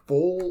 the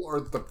foal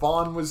or the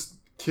fawn was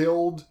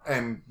killed,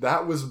 and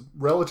that was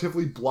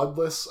relatively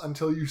bloodless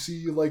until you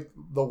see like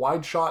the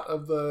wide shot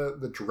of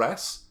the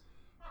dress.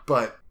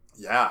 But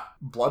yeah,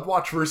 Blood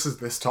Watch versus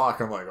this talk,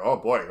 I'm like, oh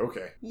boy,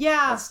 okay.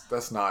 Yeah.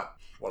 That's not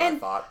what I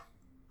thought.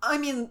 I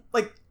mean,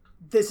 like,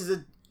 this is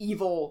an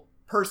evil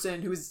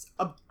person who's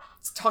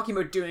talking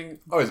about doing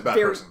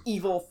very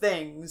evil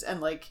things,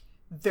 and, like,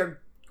 they're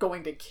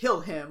going to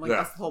kill him. Like,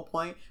 that's the whole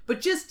point.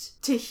 But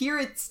just to hear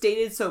it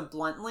stated so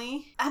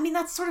bluntly, I mean,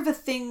 that's sort of a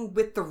thing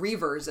with the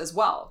Reavers as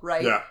well,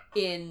 right? Yeah.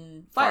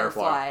 In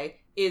Firefly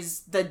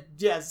is that,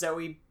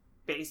 Zoe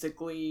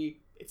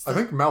basically... I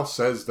think Mal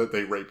says that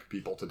they rape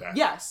people to death.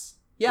 Yes.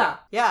 Yeah.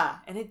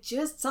 And it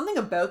just, something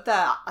about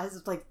that, I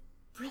was like,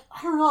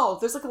 I don't know.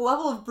 There's like a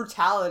level of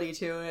brutality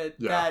to it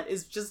that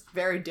is just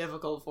very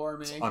difficult for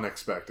me. It's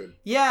unexpected.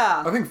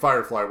 Yeah. I think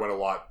Firefly went a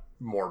lot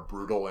more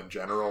brutal in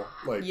general.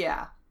 Like,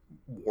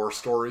 war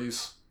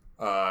stories.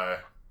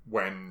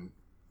 When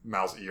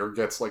Mal's ear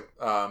gets, like,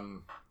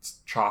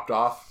 chopped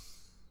off.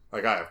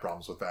 Like, I have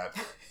problems with that.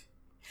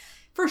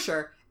 For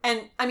sure.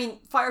 And, I mean,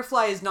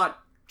 Firefly is not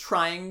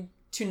trying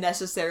to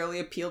necessarily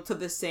appeal to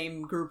the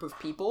same group of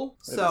people.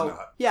 So,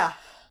 yeah.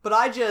 But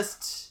I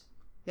just,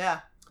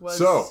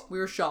 we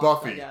were shocked,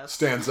 Buffy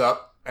stands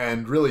up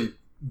and really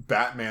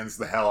Batmans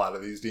the hell out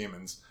of these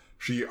demons.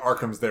 She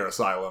Arkham's their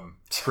asylum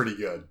pretty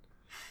good.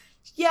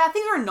 Yeah,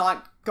 things are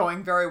not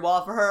going very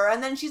well for her.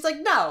 And then she's like,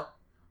 no,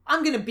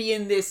 I'm going to be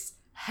in this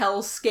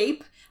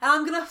hellscape and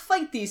I'm going to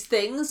fight these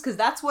things because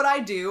that's what I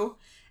do.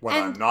 When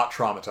I'm not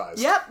traumatized.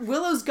 Yep,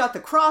 Willow's got the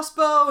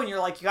crossbow, and you're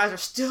like, you guys are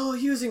still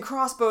using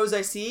crossbows,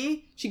 I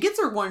see. She gets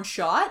her one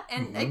shot,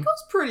 and it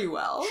goes pretty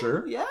well.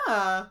 Sure.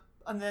 Yeah.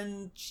 And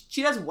then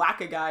she does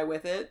whack a guy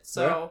with it,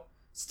 so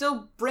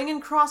still bringing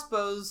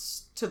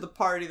crossbows to the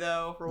party,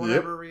 though, for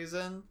whatever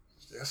reason.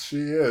 Yes, she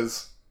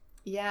is.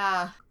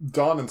 Yeah.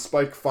 Dawn and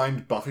Spike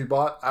find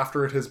Buffybot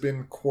after it has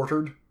been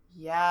quartered.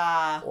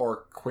 Yeah.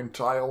 Or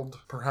quintiled,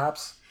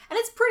 perhaps. And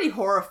it's pretty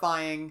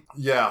horrifying.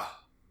 Yeah.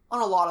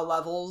 On a lot of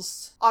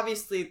levels.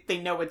 Obviously, they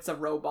know it's a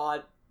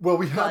robot. Well,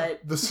 we had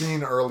the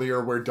scene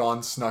earlier where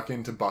Dawn snuck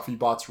into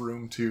Buffybot's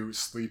room to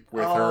sleep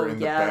with her in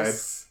the bed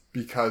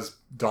because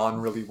Dawn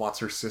really wants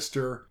her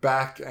sister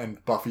back,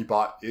 and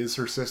Buffybot is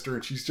her sister,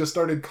 and she's just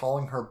started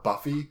calling her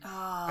Buffy.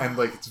 And,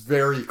 like, it's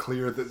very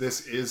clear that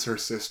this is her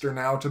sister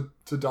now to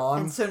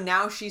Dawn. And so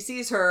now she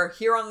sees her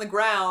here on the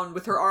ground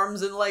with her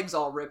arms and legs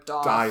all ripped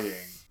off.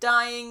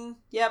 Dying.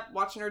 Yep,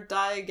 watching her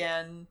die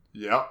again.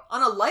 Yep.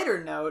 On a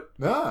lighter note,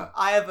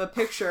 I have a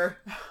picture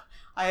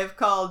I have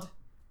called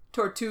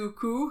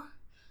Tortuku.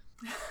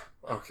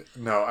 Okay,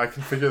 no, I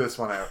can figure this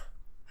one out.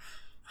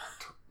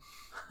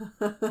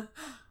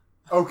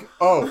 Okay.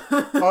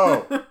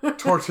 Oh.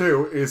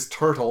 Tortue is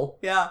turtle.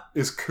 Yeah.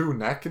 Is coup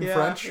neck in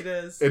French? Yeah, it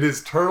is. It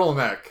is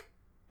turtleneck.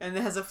 And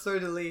it has a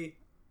fleur-de-lis.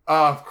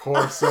 Of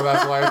course, so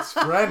that's why it's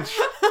French.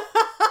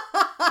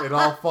 It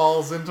all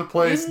falls into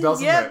place,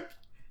 doesn't it?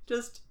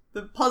 Just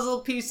the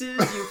puzzle pieces,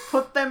 you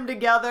put them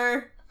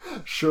together.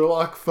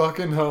 Sherlock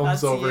fucking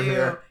Holmes over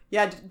here.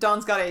 Yeah,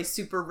 Dawn's got a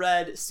super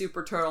red,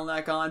 super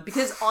turtleneck on.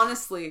 Because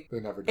honestly, they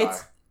never die.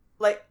 It's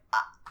like,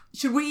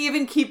 should we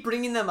even keep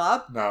bringing them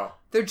up? No.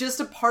 They're just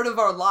a part of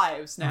our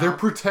lives now. They're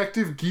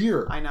protective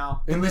gear. I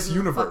know. In this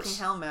universe.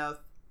 Fucking Hellmouth.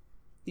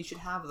 You should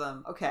have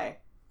them. Okay.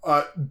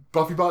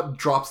 Buffybot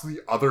drops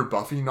the other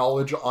Buffy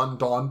knowledge on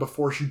Dawn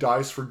before she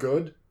dies for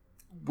good,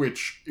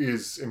 which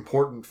is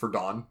important for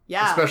Dawn.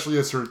 Yeah. Especially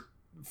as her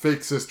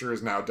fake sister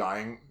is now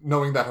dying,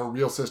 knowing that her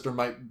real sister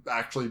might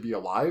actually be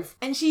alive.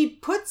 And she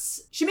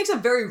makes a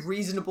very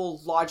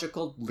reasonable,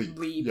 logical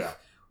leap. Yeah.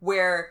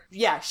 Where,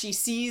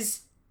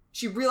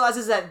 she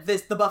realizes that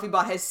the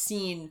Buffybot has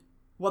seen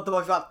what the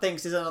Buffybot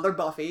thinks is another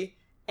Buffy,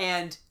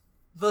 and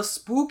the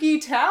spooky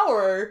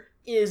tower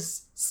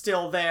is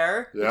still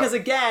there. Yep. Because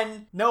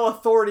again, no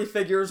authority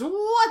figures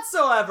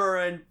whatsoever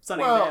in Sunnydale.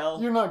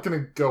 Well, you're not going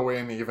to go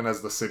in even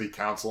as the city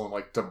council and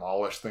like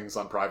demolish things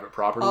on private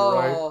property,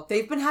 right? Oh,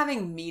 they've been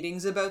having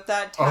meetings about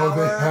that tower. Oh,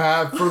 they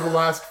have for the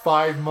last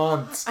 5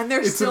 months. And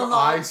they're still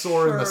not sure. It's an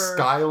eyesore in the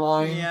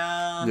skyline.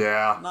 Yeah.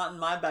 Yeah. Not in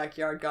my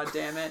backyard,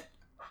 goddammit.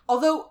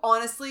 Although,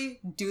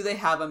 honestly, do they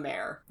have a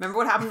mayor? Remember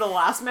what happened to the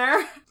last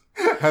mayor?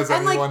 Has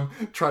anyone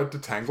tried to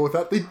tangle with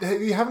that?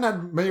 They haven't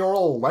had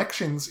mayoral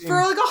elections in for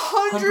like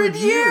 100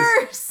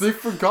 years. They've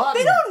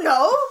forgotten. They don't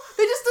know.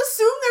 They just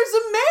assume there's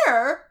a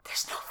mayor.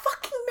 There's no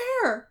fucking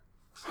mayor.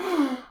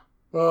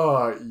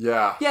 Oh,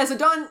 yeah. Yeah, so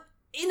Dawn,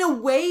 in a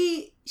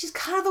way, she's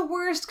kind of the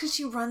worst because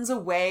she runs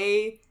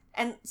away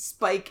and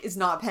Spike is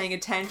not paying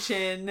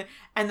attention.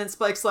 And then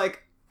Spike's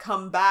like,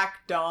 come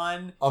back,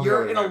 Dawn.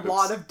 You're in a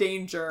lot of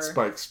danger.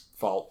 Spike's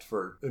fault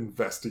for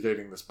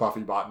investigating this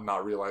Buffy bot and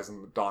not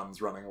realizing that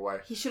Dawn's running away.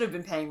 He should have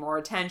been paying more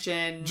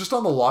attention. Just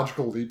on the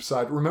logical leap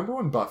side, remember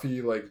when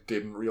Buffy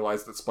didn't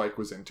realize that Spike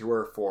was into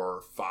her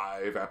for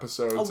 5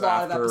 episodes? A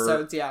lot of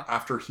episodes, yeah.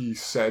 After he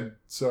said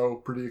so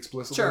pretty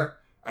explicitly? Sure.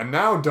 And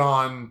now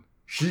Dawn,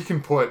 she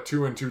can put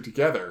 2 and 2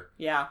 together.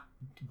 Yeah.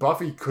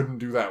 Buffy couldn't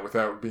do that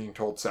without being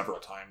told several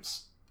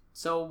times.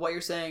 So what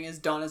you're saying is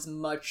Dawn is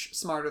much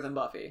smarter than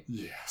Buffy.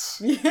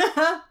 Yes.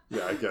 Yeah.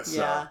 Yeah, I guess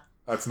so.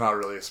 That's not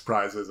really a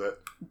surprise, is it?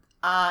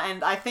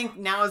 And I think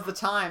now is the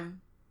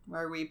time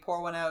where we pour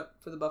one out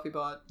for the Buffy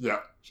bot. Yeah.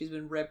 She's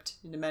been ripped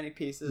into many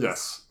pieces.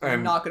 Yes. And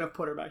I'm not going to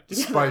put her back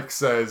together. Spike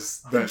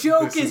says that the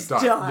joke this is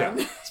done.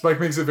 Yeah. Spike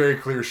makes it very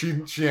clear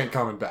she ain't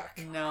coming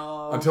back.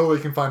 No. Until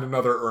they can find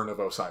another urn of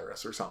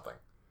Osiris or something.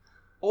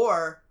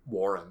 Or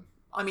Warren.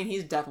 I mean,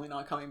 he's definitely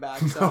not coming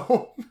back.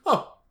 So.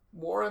 No.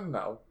 Warren,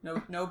 no.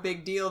 No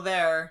big deal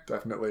there.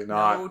 Definitely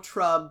not. No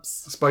trubs.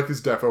 Spike is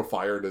defo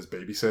fired as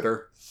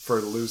babysitter for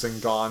losing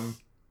Dawn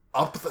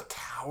up the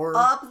tower.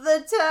 Up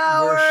the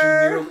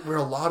tower! Where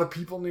a lot of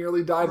people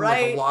nearly died.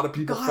 Right. And a lot of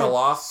people fell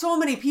off. So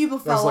many people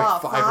fell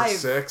off. 5 or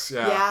 6,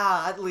 yeah.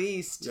 Yeah, at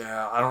least.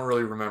 Yeah, I don't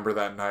really remember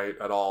that night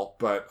at all,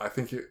 but I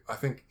think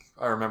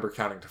I remember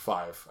counting to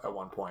 5 at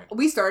one point.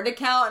 We started to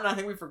count, and I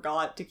think we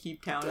forgot to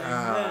keep counting.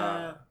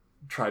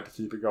 Tried to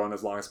keep it going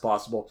as long as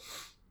possible.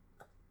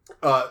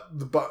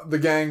 The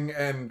gang,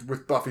 and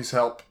with Buffy's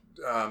help,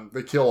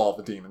 they kill all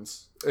the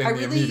demons in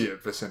the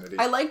immediate vicinity.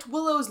 I liked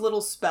Willow's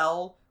little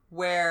spell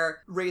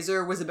where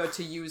Razor was about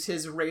to use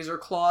his razor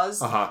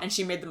claws, and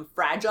she made them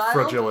fragile.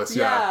 Fragilis,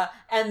 yeah.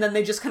 And then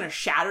they just kind of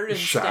shattered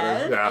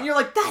instead. Yeah. And you're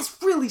like, that's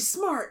really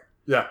smart.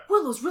 Yeah.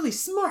 Willow's really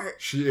smart.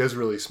 She is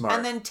really smart.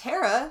 And then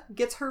Tara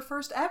gets her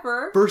first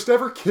ever kill! First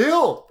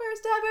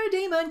ever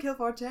demon kill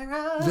for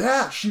Tara.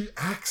 Yeah, she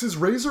axes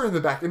Razor in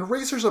the back, and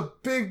Razor's a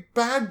big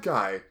bad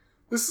guy.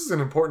 This is an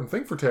important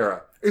thing for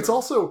Tara. It's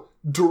also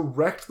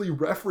directly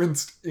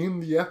referenced in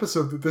the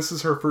episode that this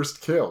is her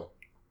first kill.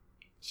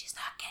 She's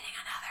not getting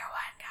another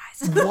one,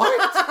 guys.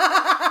 What?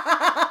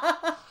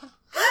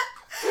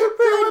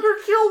 They let her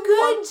kill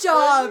Good one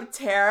job,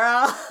 thing.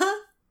 Tara.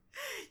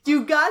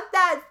 You got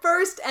that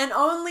first and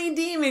only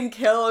demon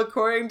kill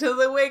according to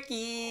the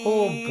wiki.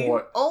 Oh,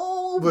 boy.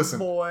 Oh, Listen,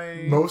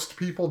 boy. Most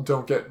people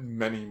don't get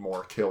many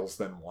more kills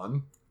than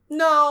one.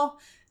 No.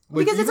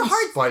 Because it's a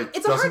hard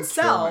Spike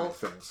sell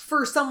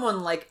for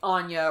someone like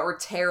Anya or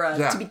Tara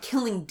to be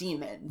killing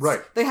demons. Right.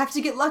 They have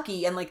to get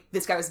lucky, and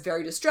this guy was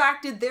very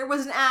distracted. There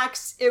was an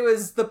axe. It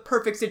was the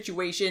perfect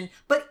situation.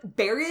 But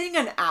burying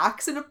an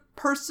axe in a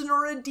person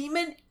or a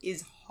demon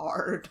is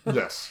hard.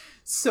 Yes.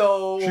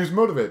 So she was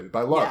motivated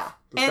by love. Yeah.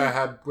 This guy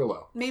had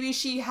Willow. Maybe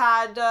she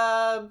had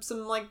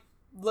some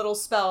little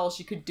spell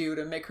she could do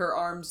to make her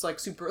arms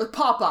super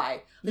Popeye.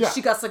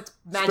 She got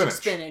magic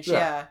spinach.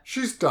 Yeah.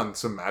 She's done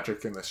some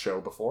magic in this show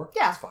before.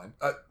 Yeah. That's fine.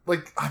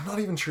 I'm not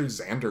even sure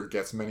Xander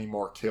gets many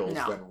more kills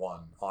than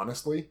one,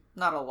 honestly.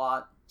 Not a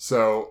lot.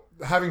 So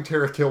having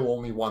Tara kill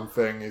only one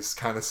thing is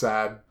kind of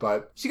sad,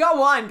 but she got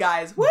one,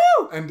 guys. Woo!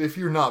 And if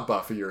you're not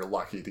Buffy, you're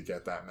lucky to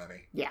get that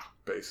many. Yeah.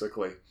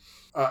 Basically.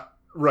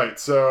 Right,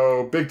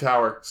 so big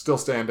tower, still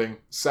standing,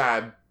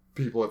 sad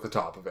people at the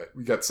top of it.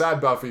 We got sad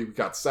Buffy, we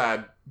got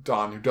sad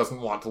Dawn, who doesn't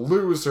want to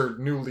lose her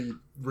newly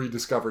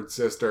rediscovered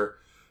sister,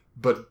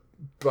 but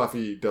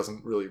Buffy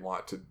doesn't really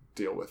want to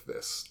deal with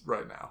this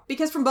right now.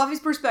 Because from Buffy's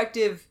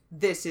perspective,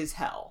 this is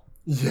hell.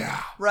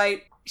 Yeah.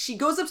 Right? She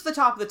goes up to the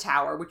top of the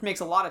tower, which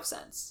makes a lot of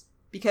sense.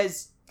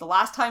 Because the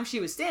last time she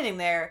was standing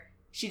there,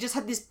 she just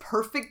had this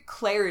perfect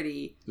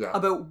clarity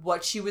about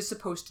what she was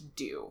supposed to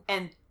do.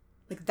 And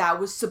that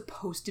was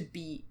supposed to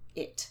be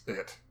it.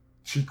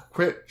 She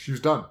quit. She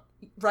was done.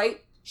 Right?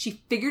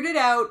 She figured it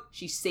out.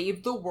 She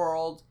saved the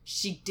world.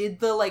 She did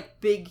the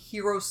big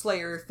hero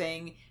slayer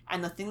thing.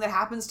 And the thing that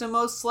happens to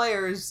most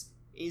slayers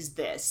is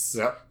this.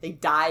 Yep. They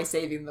die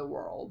saving the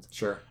world.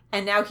 Sure.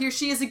 And now here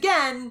she is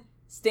again,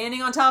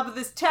 standing on top of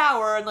this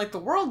tower, and the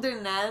world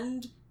didn't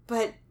end.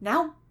 But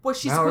now what's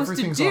she supposed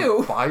to do?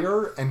 On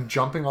fire, and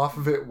jumping off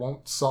of it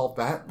won't solve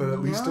that, but at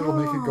least it'll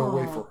make it go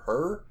away for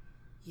her.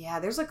 Yeah,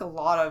 there's a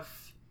lot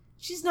of...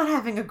 She's not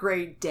having a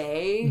great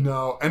day.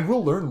 No, and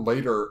we'll learn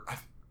later...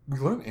 We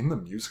learn in the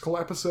musical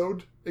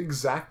episode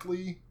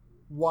exactly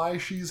why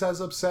she's as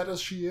upset as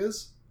she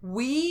is.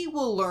 We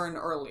will learn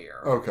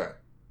earlier. Okay.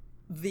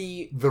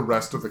 The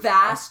rest of the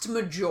vast cast?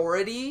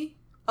 Majority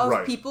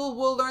of people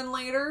will learn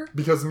later.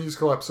 Because the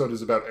musical episode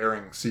is about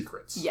airing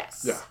secrets.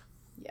 Yes. Yeah.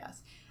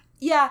 Yes.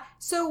 Yeah,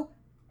 so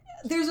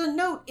there's a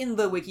note in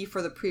the wiki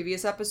for the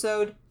previous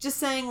episode just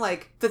saying,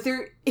 like, that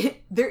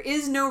there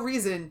is no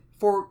reason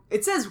for...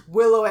 It says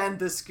Willow and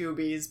the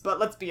Scoobies, but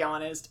let's be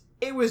honest,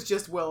 it was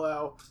just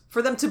Willow.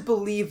 For them to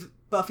believe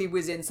Buffy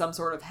was in some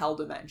sort of hell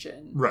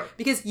dimension. Right.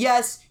 Because,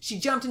 yes, she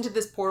jumped into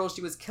this portal,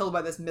 she was killed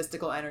by this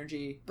mystical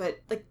energy, but,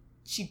 like,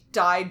 she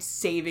died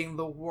saving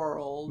the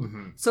world.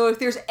 Mm-hmm. So if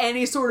there's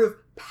any sort of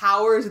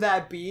powers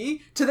that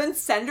be, to then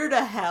send her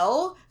to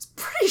hell, it's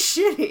pretty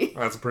shitty.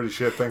 That's a pretty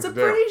shit thing to do. It's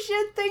a pretty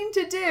shit thing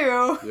to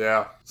do.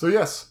 Yeah. So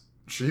yes,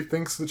 she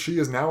thinks that she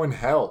is now in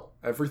hell.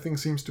 Everything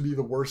seems to be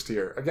the worst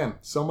here. Again,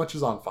 so much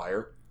is on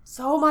fire.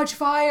 So much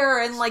fire,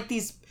 and like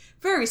these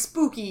very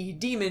spooky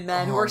demon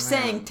men who are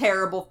saying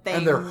terrible things.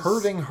 And they're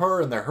hurting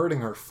her, and they're hurting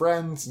her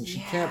friends, and she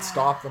can't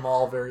stop them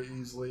all very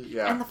easily.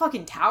 Yeah. And the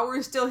fucking tower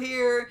is still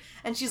here,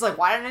 and she's like,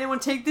 why didn't anyone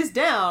take this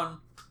down?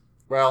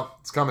 Well,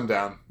 it's coming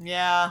down.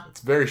 Yeah.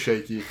 It's very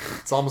shaky.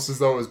 It's almost as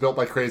though it was built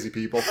by crazy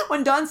people.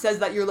 When Dawn says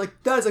that, you're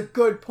like, that is a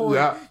good point.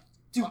 Yeah.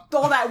 Dude,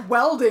 all that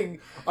welding.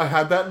 I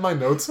had that in my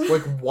notes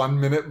like 1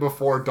 minute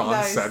before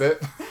Dawn said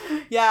it.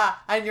 Yeah,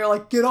 and you're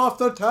like, get off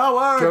the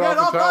tower! Get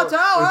off the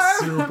tower!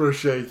 It's super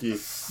shaky.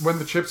 When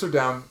the chips are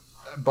down,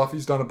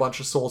 Buffy's done a bunch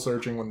of soul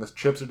searching. When the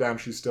chips are down,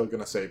 she's still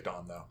gonna save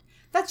Dawn, though.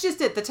 That's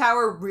just it. The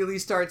tower really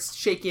starts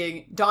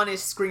shaking. Dawn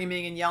is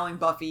screaming and yelling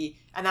Buffy,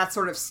 and that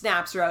sort of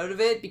snaps her out of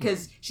it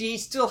because she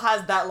still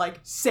has that, like,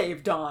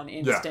 save Dawn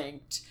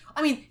instinct. Yeah.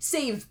 I mean,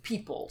 save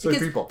people.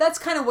 Because that's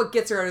kind of what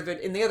gets her out of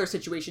it in the other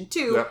situation,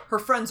 too. Yep. Her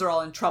friends are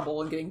all in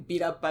trouble and getting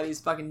beat up by these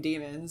fucking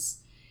demons.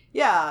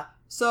 Yeah.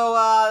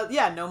 So,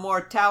 no more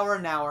tower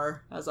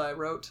nower, as I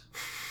wrote.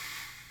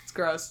 It's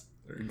gross.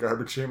 You're a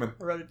garbage human.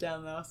 I wrote it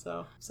down, though,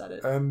 so said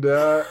it. And,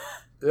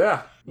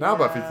 yeah. Now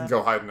Buffy can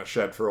go hide in a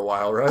shed for a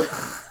while, right?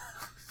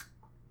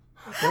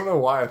 I don't know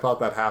why I thought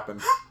that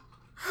happened.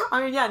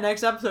 I mean, yeah,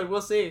 next episode,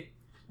 we'll see.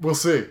 We'll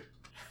see.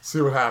 See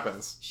what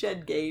happens.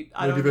 Shed gate.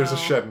 Maybe there's a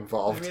shed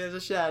involved. Maybe there's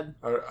a shed.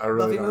 I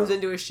really Buffy moves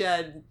into a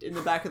shed in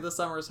the back of the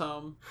Summers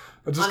home.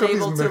 I just got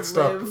these mixed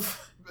up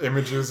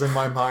images in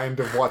my mind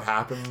of what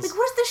happens. Like,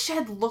 what does the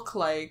shed look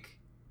like?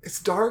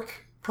 It's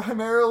dark,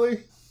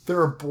 primarily.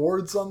 There are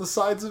boards on the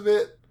sides of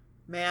it.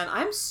 Man,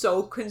 I'm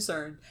so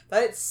concerned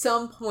that at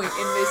some point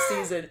in this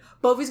season,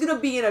 Buffy's gonna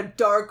be in a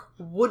dark,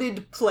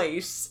 wooded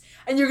place,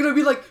 and you're gonna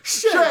be like,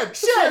 shed!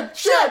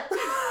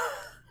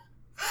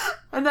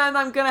 And then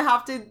I'm gonna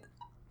have to,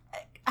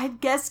 I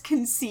guess,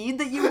 concede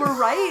that you were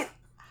right.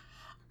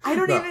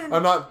 I'm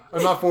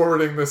not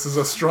forwarding this as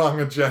a strong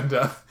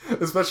agenda,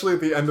 especially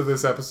at the end of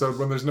this episode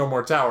when there's no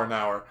more tower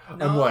now.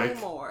 I'm like,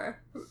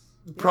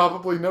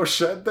 probably no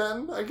shed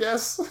then, I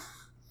guess.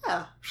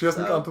 Yeah. She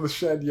hasn't gone to the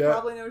shed yet.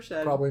 Probably no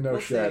shed. We'll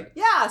shed.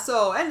 See. Yeah,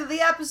 so end of the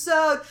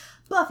episode.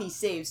 Buffy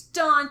saves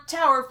Dawn.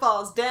 Tower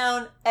falls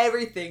down.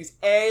 Everything's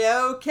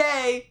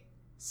A-okay.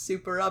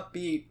 Super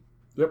upbeat.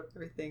 Yep.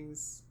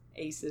 Everything's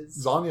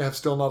aces. Anya have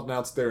still not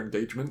announced their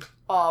engagement.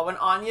 Oh, when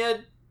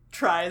Anya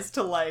tries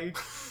to, like,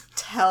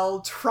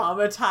 tell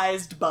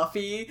traumatized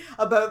Buffy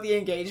about the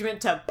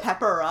engagement to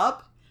pep her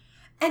up.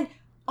 And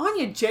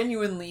Anya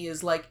genuinely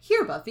is like,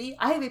 here, Buffy,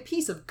 I have a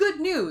piece of good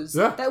news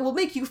that will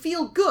make you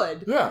feel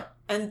good. Yeah.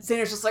 And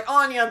Xander's just like,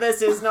 Anya,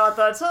 this is not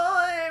the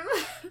time.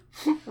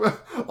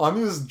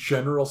 Anya's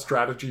general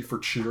strategy for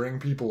cheering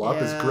people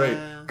up is great.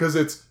 Because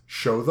it's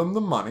show them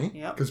the money.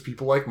 Because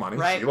people like money.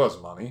 Right. She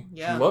loves money.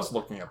 Yeah. She loves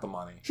looking at the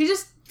money. She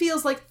just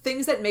feels like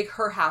things that make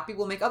her happy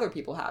will make other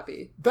people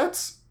happy.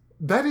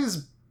 That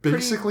is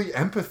basically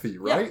empathy,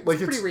 right? Yeah, like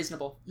it's pretty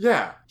reasonable.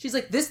 Yeah. She's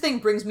like, this thing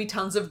brings me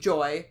tons of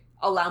joy.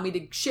 Allow me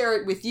to share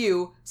it with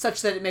you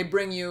such that it may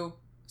bring you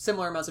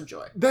similar amounts of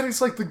joy. That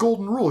is like the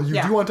golden rule.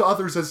 You do unto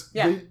others as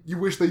you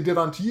wish they did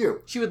unto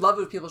you. She would love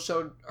it if people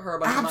showed her a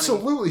bunch of money.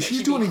 Absolutely.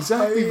 She's doing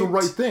exactly the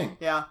right thing.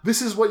 Yeah.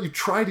 This is what you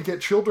try to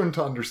get children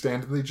to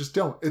understand, and they just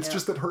don't. It's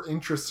just that her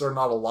interests are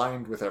not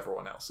aligned with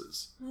everyone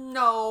else's.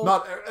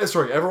 No.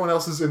 Everyone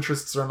else's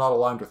interests are not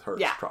aligned with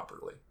hers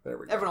properly. There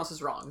we go. Everyone else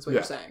is wrong, is what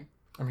you're saying.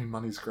 I mean,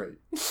 money's great.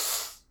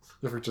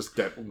 You ever just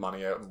get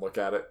money out and look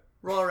at it?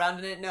 Roll around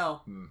in it?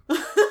 No.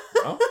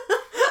 Well,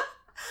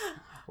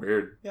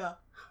 weird. Yeah.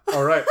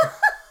 All right.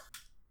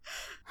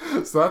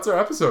 So that's our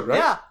episode, right?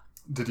 Yeah.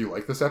 Did you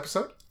like this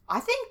episode? I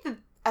think that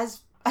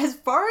as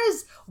far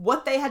as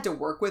what they had to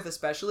work with,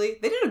 especially,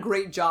 they did a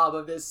great job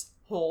of this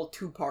whole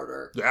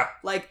two-parter. Yeah.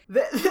 Like,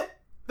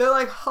 they're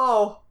like,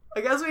 oh,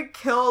 I guess we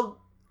killed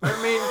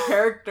our main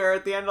character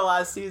at the end of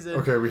last season.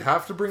 Okay, we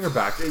have to bring her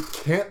back. It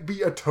can't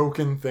be a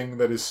token thing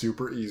that is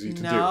super easy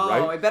to do, right?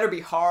 No, it better be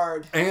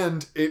hard.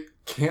 And it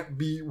can't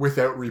be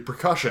without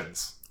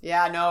repercussions.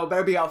 Yeah, no, it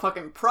better be a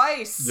fucking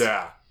price.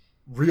 Yeah.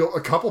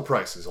 A couple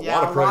prices, a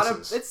lot of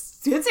prices.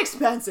 It's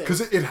expensive.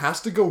 Because it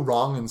has to go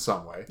wrong in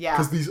some way. Yeah.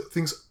 Because these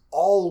things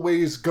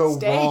always go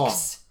wrong.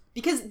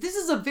 Because this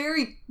is a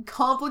very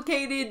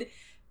complicated,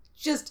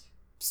 just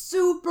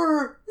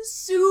super,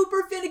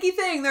 super finicky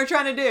thing they're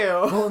trying to do.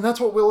 Well, and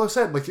that's what Willow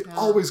said. Like, it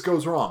always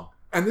goes wrong.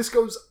 And this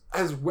goes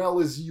as well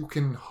as you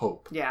can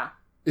hope. Yeah.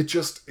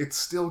 It's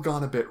still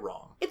gone a bit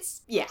wrong.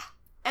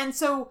 And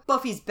so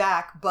Buffy's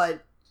back,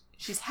 but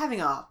she's having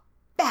a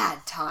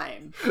bad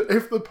time.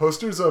 If the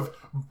posters of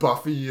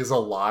Buffy is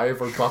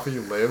alive or Buffy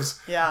lives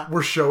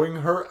were showing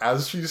her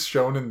as she's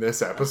shown in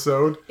this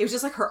episode. It was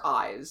just like her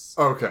eyes.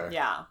 Okay.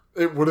 Yeah.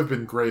 It would have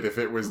been great if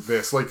it was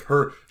this, like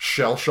her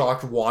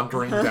shell-shocked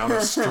wandering down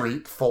a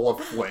street full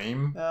of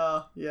flame.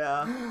 Oh,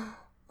 yeah.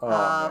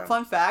 Oh,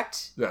 fun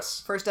fact.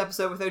 Yes. First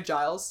episode without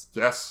Giles.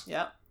 Yes.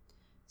 Yep.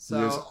 So,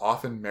 he is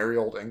off in merry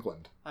old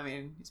England. I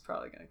mean, he's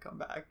probably going to come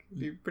back. It'd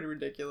be pretty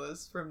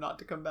ridiculous for him not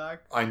to come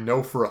back. I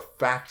know for a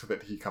fact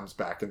that he comes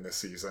back in this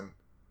season.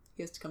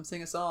 He has to come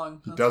sing a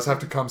song. He does have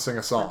to come sing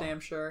a song. For damn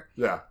sure.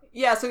 Yeah.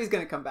 Yeah, so he's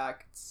going to come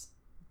back.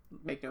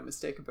 Make no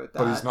mistake about that.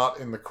 But he's not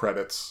in the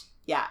credits.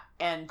 Yeah,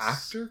 and...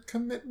 Actor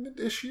commitment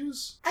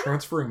issues?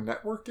 Transferring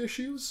network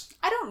issues?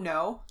 I don't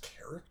know.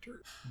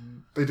 Character?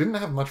 They didn't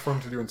have much for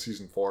him to do in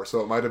season 4, so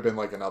it might have been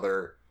like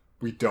another...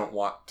 We don't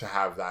want to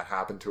have that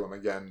happen to him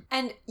again.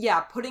 And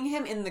yeah, putting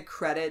him in the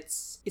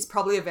credits is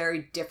probably a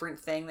very different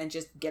thing than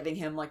just giving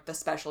him like the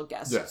special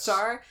guest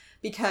star.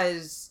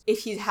 Because if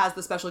he has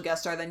the special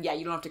guest star, then yeah,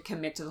 you don't have to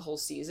commit to the whole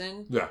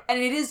season. Yeah.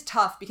 And it is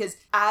tough because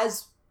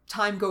as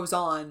time goes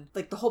on,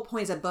 like the whole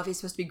point is that Buffy's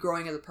supposed to be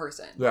growing as a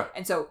person. Yeah.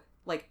 And so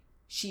like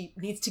she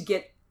needs to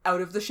get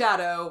out of the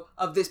shadow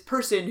of this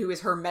person who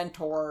is her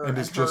mentor and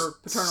is her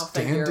just paternal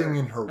standing figure.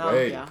 in her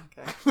way. Yeah,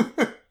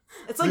 okay.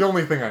 It's like the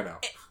only thing I know.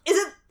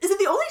 Is it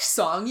the only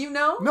song you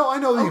know? No, I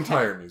know the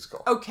entire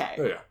musical. Okay.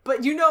 Yeah.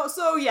 But you know,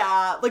 so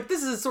yeah, like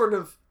this is sort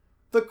of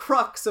the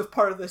crux of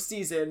part of the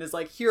season is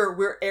like, here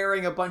we're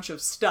airing a bunch of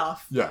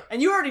stuff. Yeah.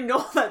 And you already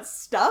know that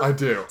stuff. I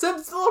do. So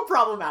it's a little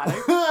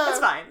problematic. That's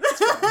fine.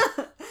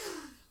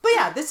 But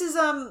yeah, this is,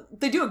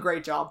 they do a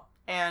great job.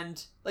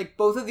 And like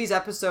both of these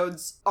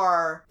episodes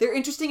they're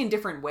interesting in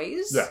different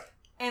ways. Yeah.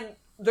 And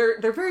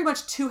they're very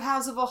much two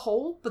halves of a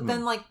whole, but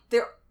then like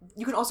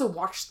you can also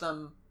watch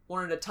them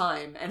one at a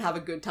time and have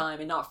a good time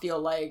and not feel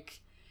like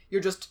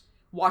you're just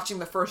watching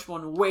the first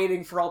one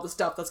waiting for all the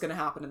stuff that's going to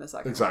happen in the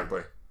second one.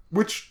 Exactly.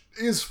 Which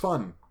is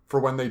fun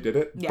for when they did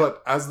it. Yeah.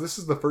 But as this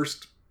is the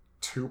first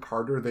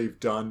two-parter they've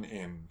done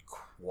in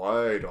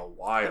quite a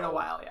while. In a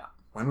while, yeah.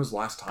 When was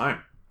last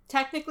time?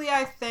 Technically,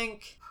 I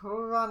think...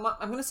 I'm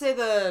going to say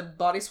the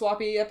body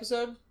swappy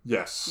episode.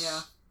 Yes. Yeah.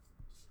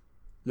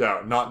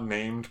 Yeah, not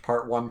named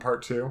part 1,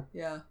 part 2.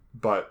 Yeah.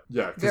 But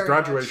yeah, because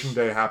graduation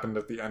day happened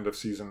at the end of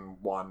season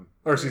 1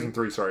 or season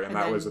 3, sorry, and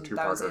that was a two-parter.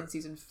 That was in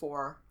season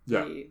 4.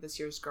 Yeah, This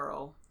Year's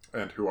Girl.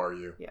 And Who Are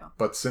You? Yeah.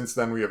 But since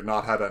then, we have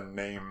not had a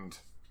named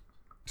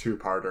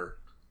two-parter.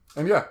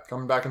 And yeah,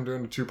 coming back and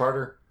doing a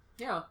two-parter.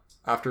 Yeah.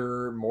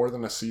 After more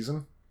than a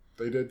season,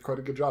 they did quite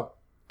a good job.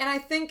 And I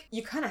think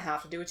you kind of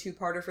have to do a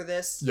two-parter for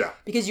this. Yeah.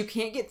 Because you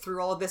can't get through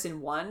all of this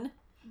in one,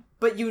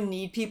 but you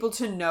need people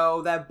to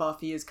know that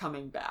Buffy is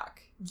coming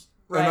back.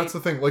 Right? And that's the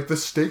thing. Like, the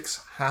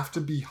stakes have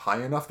to be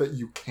high enough that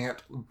you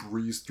can't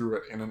breeze through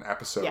it in an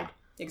episode. Yeah,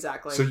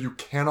 exactly. So you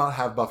cannot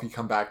have Buffy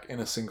come back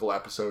in a single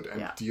episode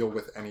and deal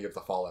with any of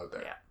the fallout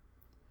there. Yeah.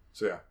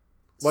 So yeah.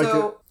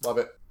 It. Love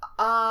it.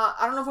 I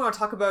don't know if we want to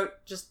talk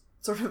about just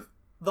sort of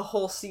the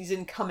whole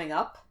season coming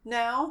up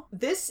now.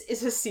 This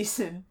is a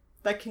season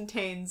that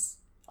contains,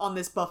 on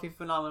this Buffy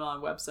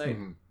Phenomenon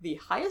website, the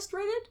highest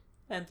rated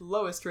and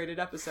lowest rated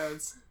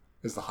episodes.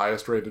 Is the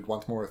highest rated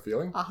Once More With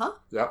Feeling? Uh-huh.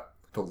 Yep.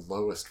 The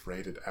lowest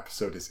rated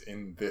episode is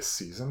in this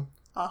season.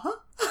 Uh-huh.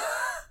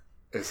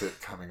 Is it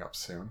coming up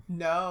soon?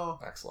 No.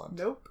 Excellent.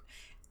 Nope.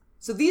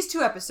 So these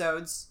two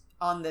episodes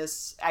on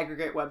this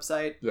aggregate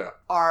website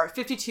are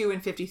 52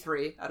 and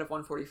 53 out of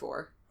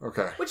 144.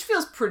 Okay. Which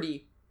feels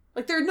pretty...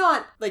 Like, they're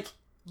not, like,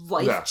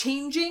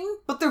 life-changing,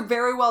 but they're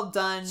very well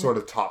done. Sort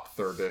of top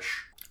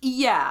third-ish.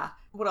 Yeah.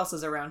 What else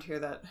is around here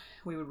that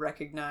we would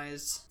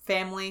recognize?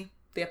 Family.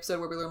 The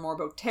episode where we learn more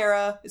about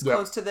Tara is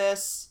close to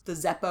this. The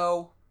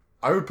Zeppo.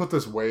 I would put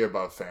this way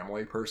above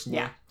Family, personally.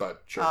 Yeah.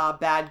 But sure.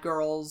 Bad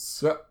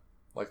Girls. Yep.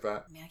 Like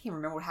that. Man, I can't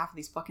remember what half of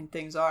these fucking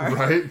things are.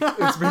 Right?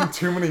 It's been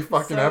too many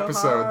fucking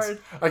episodes. Hard.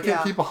 I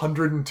can't keep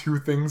 102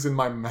 things in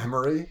my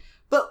memory.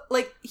 But,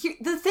 like,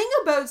 the thing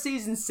about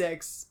season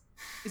 6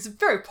 is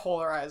very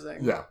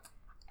polarizing. Yeah.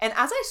 And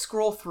as I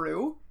scroll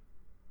through,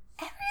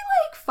 every,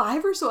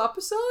 5 or so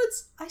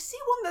episodes, I see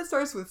one that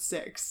starts with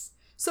 6.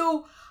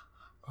 So...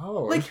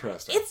 Oh,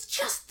 interesting. It's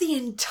just the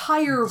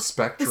entire... The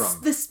spectrum.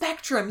 The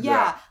spectrum,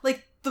 yeah.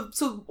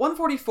 So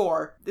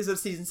 144 is a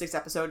season 6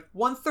 episode.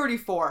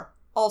 134,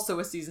 also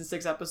a season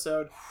 6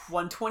 episode.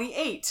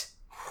 128,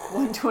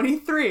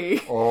 123,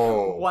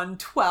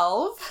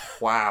 112,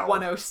 wow,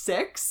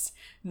 106,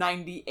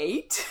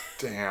 98.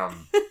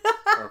 Damn.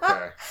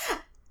 Okay.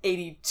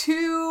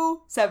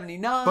 82,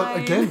 79. But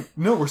again,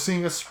 no, we're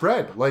seeing a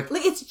spread.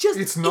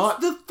 It's not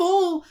the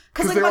full...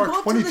 Because there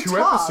are 22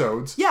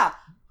 episodes. Yeah.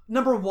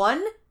 Number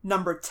 1,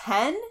 number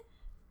 10.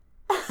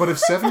 But if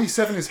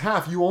 77 is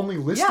half, you only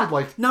listed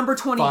number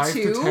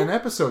 22. 5 to 10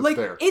 episodes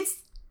there.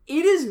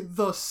 It is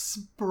the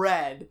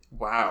spread.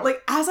 Wow.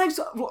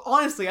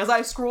 Honestly, as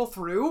I scroll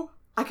through,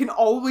 I can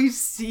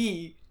always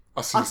see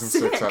a season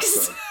 6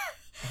 episode.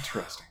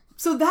 Interesting.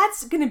 So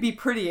that's going to be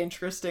pretty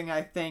interesting,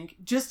 I think.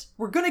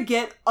 We're going to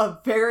get a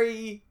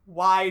very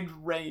wide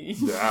range.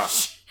 Yeah.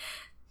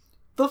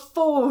 the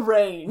full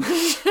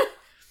range.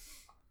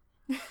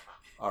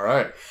 All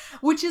right.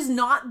 Which is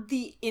not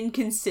the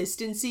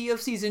inconsistency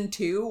of season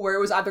 2, where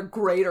it was either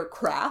great or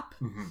crap.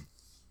 Mm-hmm.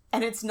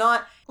 And it's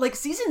not... Like,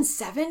 season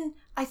 7,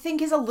 I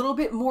think, is a little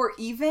bit more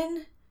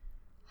even.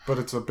 But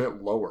it's a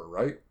bit lower,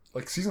 right?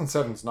 Like, season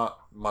 7's not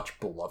much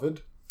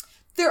beloved.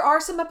 There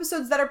are some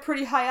episodes that are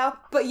pretty high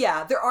up, but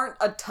yeah, there aren't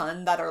a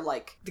ton that are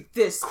like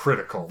this...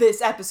 Critical.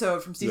 This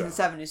episode from season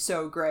 7 is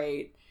so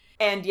great.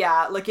 And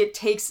yeah, like, it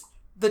takes...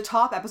 The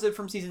top episode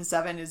from season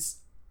 7 is...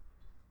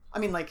 I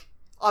mean, like...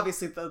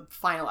 Obviously, the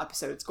final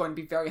episode, it's going to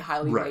be very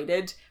highly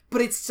rated, but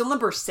it's still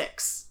number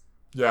 6.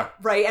 Yeah.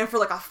 Right? And for,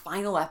 like, a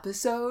final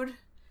episode,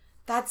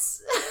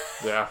 that's...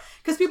 Yeah.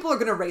 Because people are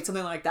going to rate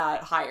something like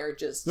that higher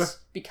just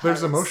because...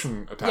 There's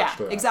emotion attached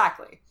to that. Yeah,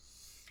 exactly.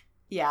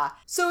 Yeah.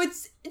 So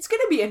it's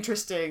going to be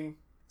interesting.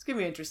 It's going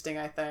to be interesting,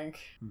 I think.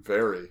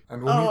 Very.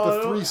 And we'll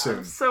meet the 3 soon.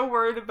 I'm so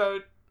worried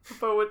about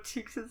what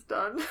Cheeks has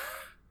done.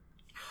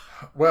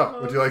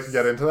 Well, would you like to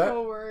get into that?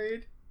 So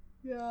worried.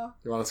 Yeah.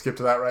 You want to skip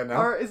to that right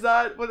now? Or is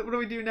that... What do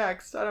we do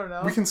next? I don't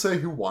know. We can say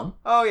who won.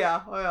 Oh, yeah.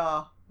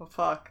 Oh,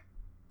 fuck.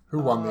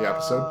 Who won the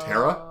episode?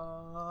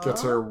 Tara?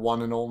 Gets her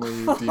one and only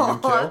demon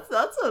kill?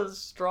 That's a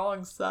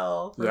strong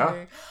sell for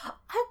me.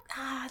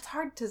 It's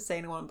hard to say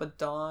anyone but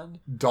Dawn.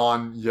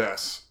 Dawn,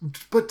 yes.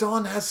 But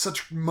Dawn has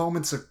such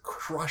moments of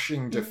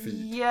crushing defeat.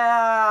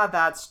 Yeah,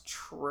 that's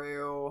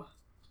true.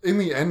 In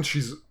the end,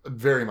 she's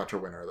very much a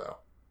winner, though.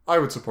 I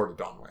would support a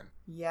Dawn win.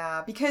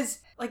 Yeah, because,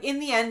 like, in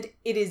the end,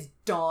 it is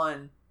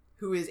Dawn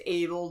who is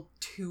able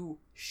to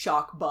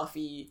shock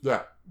Buffy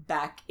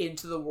back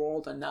into the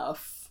world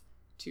enough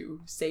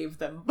to save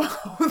them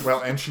both. Well,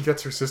 and she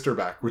gets her sister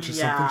back, which is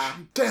something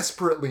she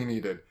desperately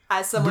needed.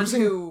 As someone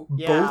Losing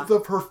both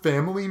of her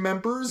family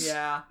members?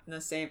 Yeah, in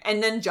the same...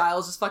 And then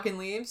Giles just fucking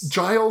leaves?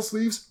 Giles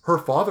leaves. Her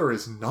father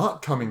is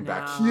not coming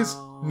back. He is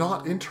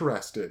not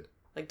interested.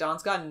 Like,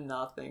 Dawn's got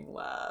nothing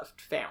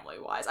left,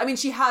 family-wise. I mean,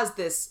 she has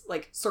this,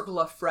 like, circle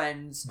of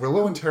friends.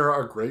 Willow and Tara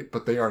are great,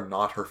 but they are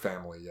not her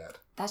family yet.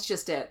 That's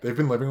just it. They've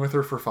been living with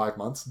her for 5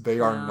 months. They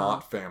are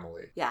not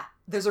family. Yeah.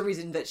 There's a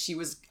reason that she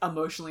was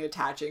emotionally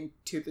attaching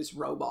to this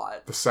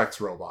robot. The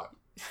sex robot.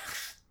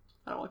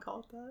 I don't want to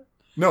call it that.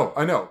 No,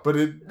 I know, but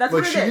That's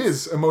what it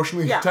is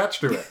emotionally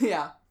attached to it.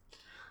 Yeah.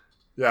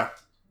 Yeah.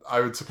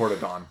 I would support a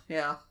Dawn.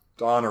 Yeah.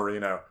 Dawn or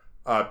Reno.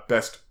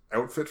 Best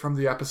outfit from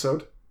the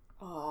episode?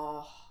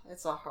 Oh...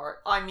 It's a hard...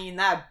 I mean,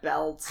 that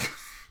belt.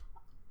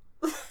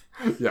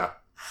 Yeah.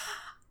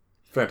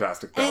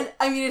 Fantastic belt. And,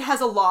 I mean, it has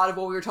a lot of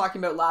what we were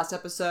talking about last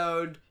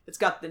episode. It's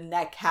got the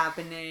neck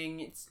happening.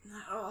 It's...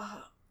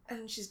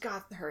 and she's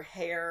got her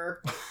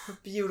hair. Her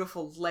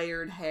beautiful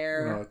layered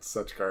hair. Oh, it's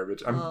such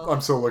garbage.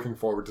 I'm so looking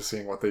forward to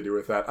seeing what they do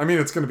with that. I mean,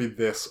 it's going to be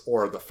this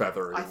or the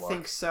feathery look. I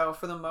think so,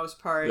 for the most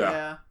part,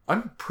 yeah.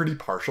 I'm pretty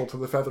partial to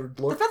the feathered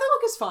look. The feather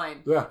look is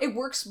fine. Yeah. It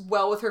works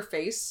well with her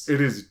face.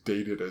 It is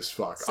dated as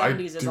fuck. 70s I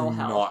is all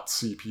hell. do not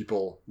see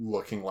people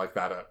looking like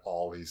that at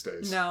all these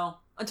days. No.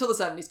 Until the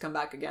 70s come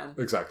back again.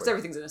 Exactly. Because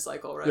everything's in a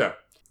cycle, right? Yeah.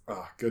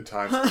 Good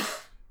times.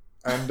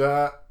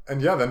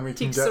 And yeah, then we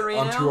can get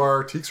Sereno. onto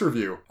our Teeks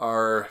review.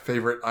 Our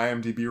favorite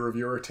IMDb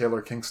reviewer,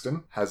 Taylor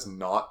Kingston, has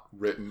not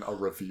written a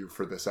review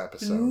for this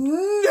episode.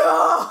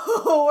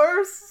 No!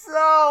 We're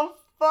so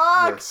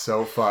fucked! We're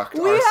so fucked.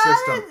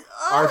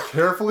 Our our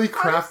carefully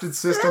crafted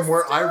system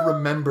where I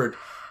remembered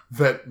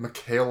that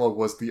Michaela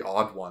was the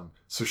odd one.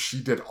 So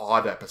she did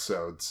odd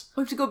episodes.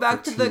 We have to go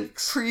back to the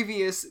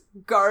previous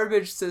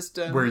garbage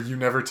system. Where you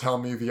never tell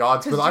me the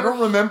odds, but I don't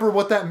remember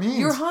what that means.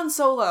 You're Han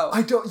Solo.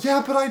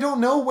 But I don't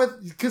know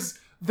what, because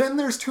then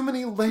there's too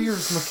many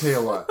layers,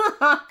 Michaela.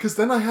 Because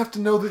then I have to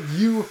know that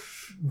you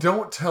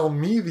don't tell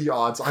me the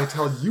odds, I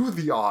tell you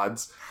the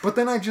odds, but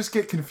then I just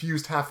get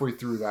confused halfway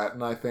through that,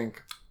 and I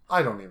think,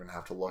 I don't even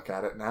have to look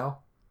at it now.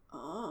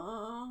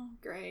 Oh,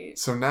 great.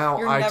 So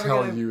now I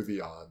tell you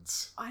the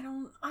odds. I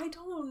don't know. I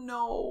don't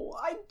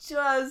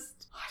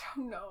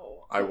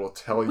know. I will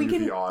tell you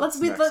the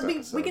odds next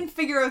episode. We can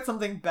figure out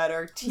something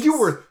better. You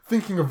were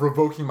thinking of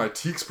revoking my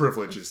Teeks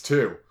privileges,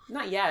 too.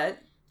 Not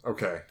yet.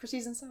 Okay. For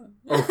season 7.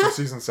 Oh, for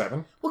season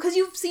 7? Well, because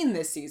you've seen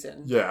this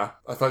season. Yeah.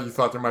 I thought you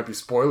thought there might be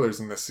spoilers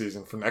in this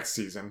season for next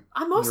season.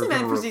 I mostly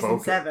meant for season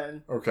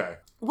 7. Okay.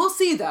 We'll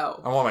see, though.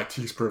 I want my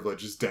Teeks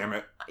privileges, damn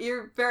it.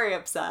 You're very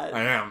upset.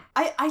 I am.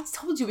 I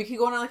told you we could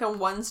go on like a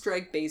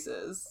 1-strike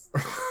basis.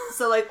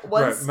 So like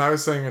once... Right, and I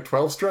was saying a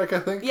 12-strike, I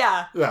think?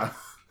 Yeah. Yeah.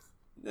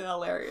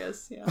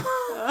 Hilarious, yeah.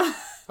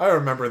 I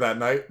remember that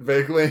night,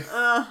 vaguely.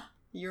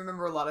 You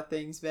remember a lot of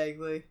things,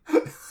 vaguely.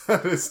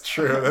 That is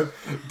true.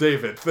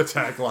 David, the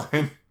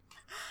tagline.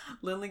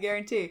 Lindley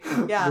guarantee.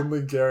 Yeah.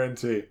 Lindley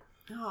guarantee.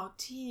 Oh,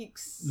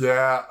 Teeks.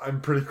 Yeah,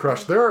 I'm pretty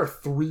crushed. There are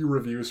 3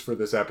 reviews for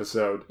this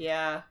episode.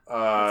 Yeah,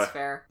 that's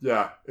fair.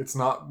 Yeah, it's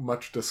not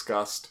much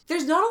discussed.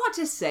 There's not a lot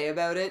to say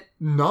about it.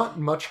 Not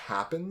much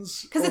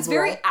happens. Because it's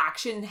very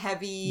action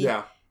heavy.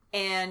 Yeah.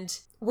 And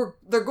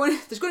there's going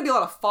to be a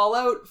lot of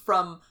fallout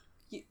from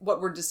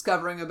what we're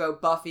discovering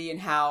about Buffy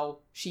and how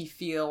she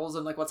feels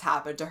and like what's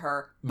happened to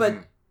her.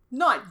 But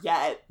not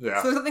yet.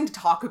 Yeah. So there's nothing to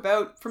talk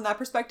about from that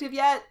perspective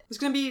yet. There's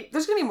gonna be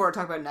more to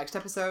talk about next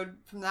episode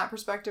from that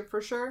perspective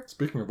for sure.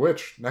 Speaking of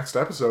which, next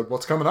episode,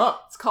 what's coming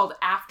up? It's called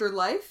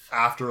Afterlife.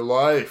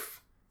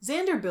 Afterlife.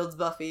 Xander builds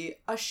Buffy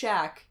a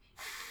shack.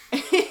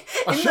 A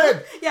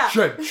shed!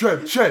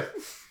 Shed!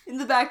 In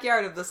the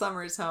backyard of the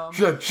Summers home.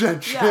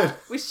 Shed! Yeah,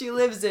 which she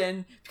lives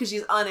in because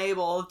she's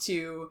unable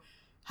to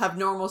have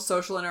normal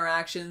social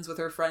interactions with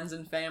her friends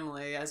and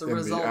family as a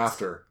result. In the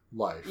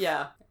afterlife.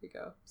 Yeah, there you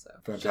go. So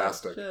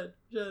fantastic.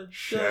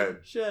 Shed.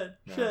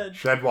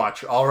 Shed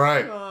watch. All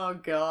right. Oh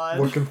God.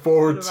 Looking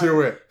forward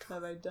to it. What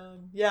have I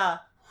done? Yeah.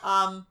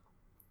 I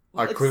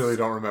clearly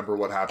don't remember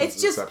what happens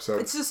in this episode.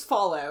 It's just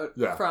fallout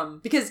from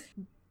because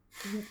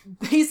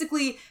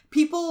basically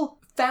people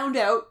found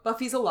out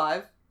Buffy's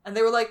alive and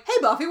they were like, "Hey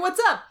Buffy,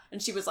 what's up?"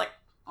 And she was like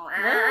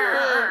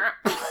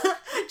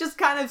just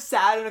kind of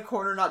sat in a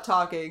corner not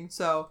talking.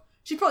 So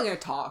she's probably gonna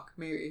talk,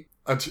 maybe.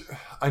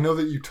 I know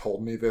that you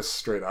told me this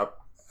straight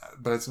up,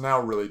 but it's now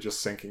really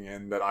just sinking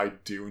in that I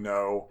do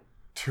know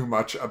too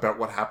much about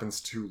what happens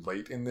too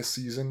late in this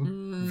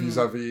season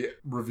vis-a-vis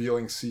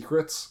revealing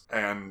secrets,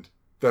 and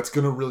that's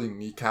going to really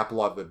kneecap a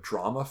lot of the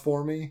drama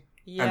for me.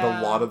 Yeah. And a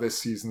lot of this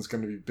season's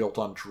going to be built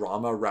on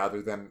drama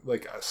rather than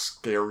like a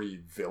scary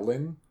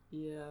villain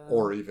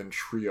or even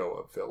trio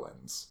of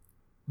villains.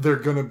 They're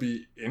going to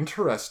be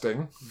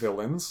interesting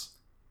villains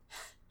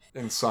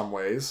in some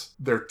ways.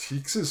 They're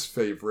Teeks'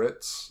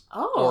 favorites.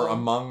 Or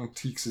among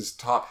Teeks'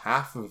 top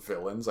half of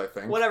villains, I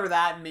think. Whatever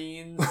that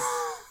means.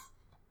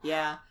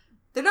 Yeah.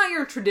 They're not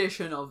your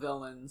traditional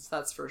villains,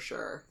 that's for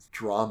sure.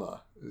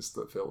 Drama is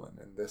the villain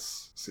in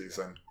this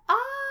season.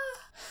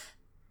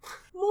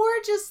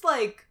 More just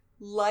like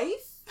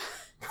life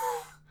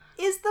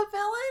is the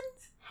villain.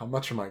 How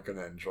much am I going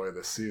to enjoy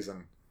this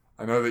season?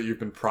 I know that you've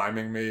been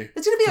priming me.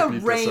 It's going to be a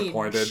range.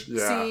 Disappointed.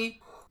 Yeah.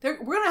 See, we're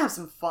going to have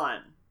some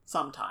fun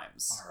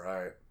sometimes. All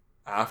right.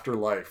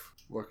 Afterlife.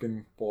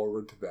 Looking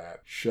forward to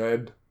that.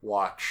 Shed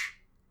Watch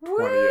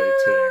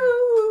 2018.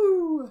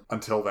 Woo!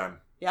 Until then.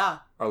 Yeah.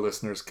 Our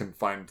listeners can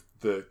find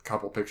the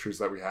couple pictures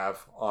that we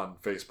have on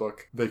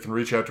Facebook. They can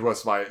reach out to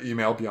us via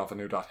email,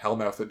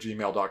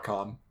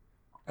 bienvenue.hellmouth@gmail.com.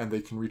 And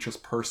they can reach us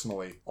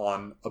personally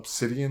on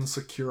Obsidian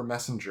Secure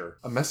Messenger,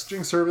 a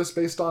messaging service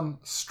based on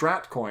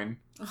Stratcoin.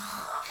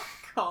 Oh,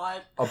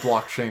 God. A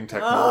blockchain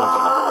technology.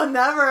 Oh,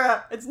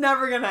 never. It's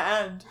never going to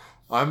end.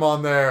 I'm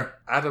on there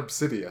at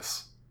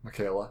Obsidious,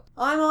 Michaela.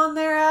 I'm on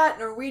there at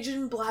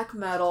Norwegian Black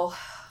Metal.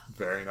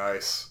 Very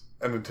nice.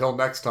 And until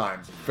next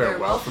time,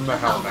 farewell from the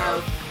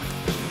Hellmouth.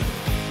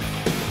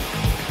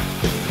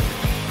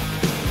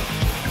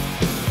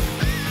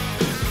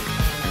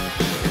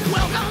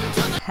 Welcome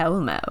to the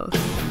Hellmouth.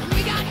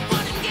 We got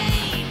fun and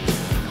games.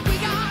 We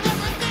got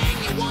everything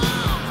you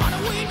want. How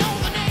do we know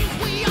the names?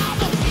 We are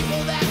the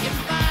people that can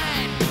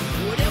find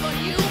whatever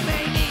you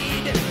may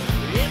need.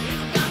 If you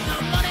got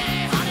the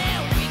money,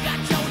 honey, we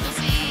got your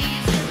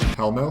disease.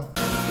 Hellmouth?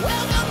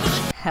 Welcome to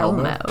the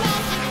Hellmouth.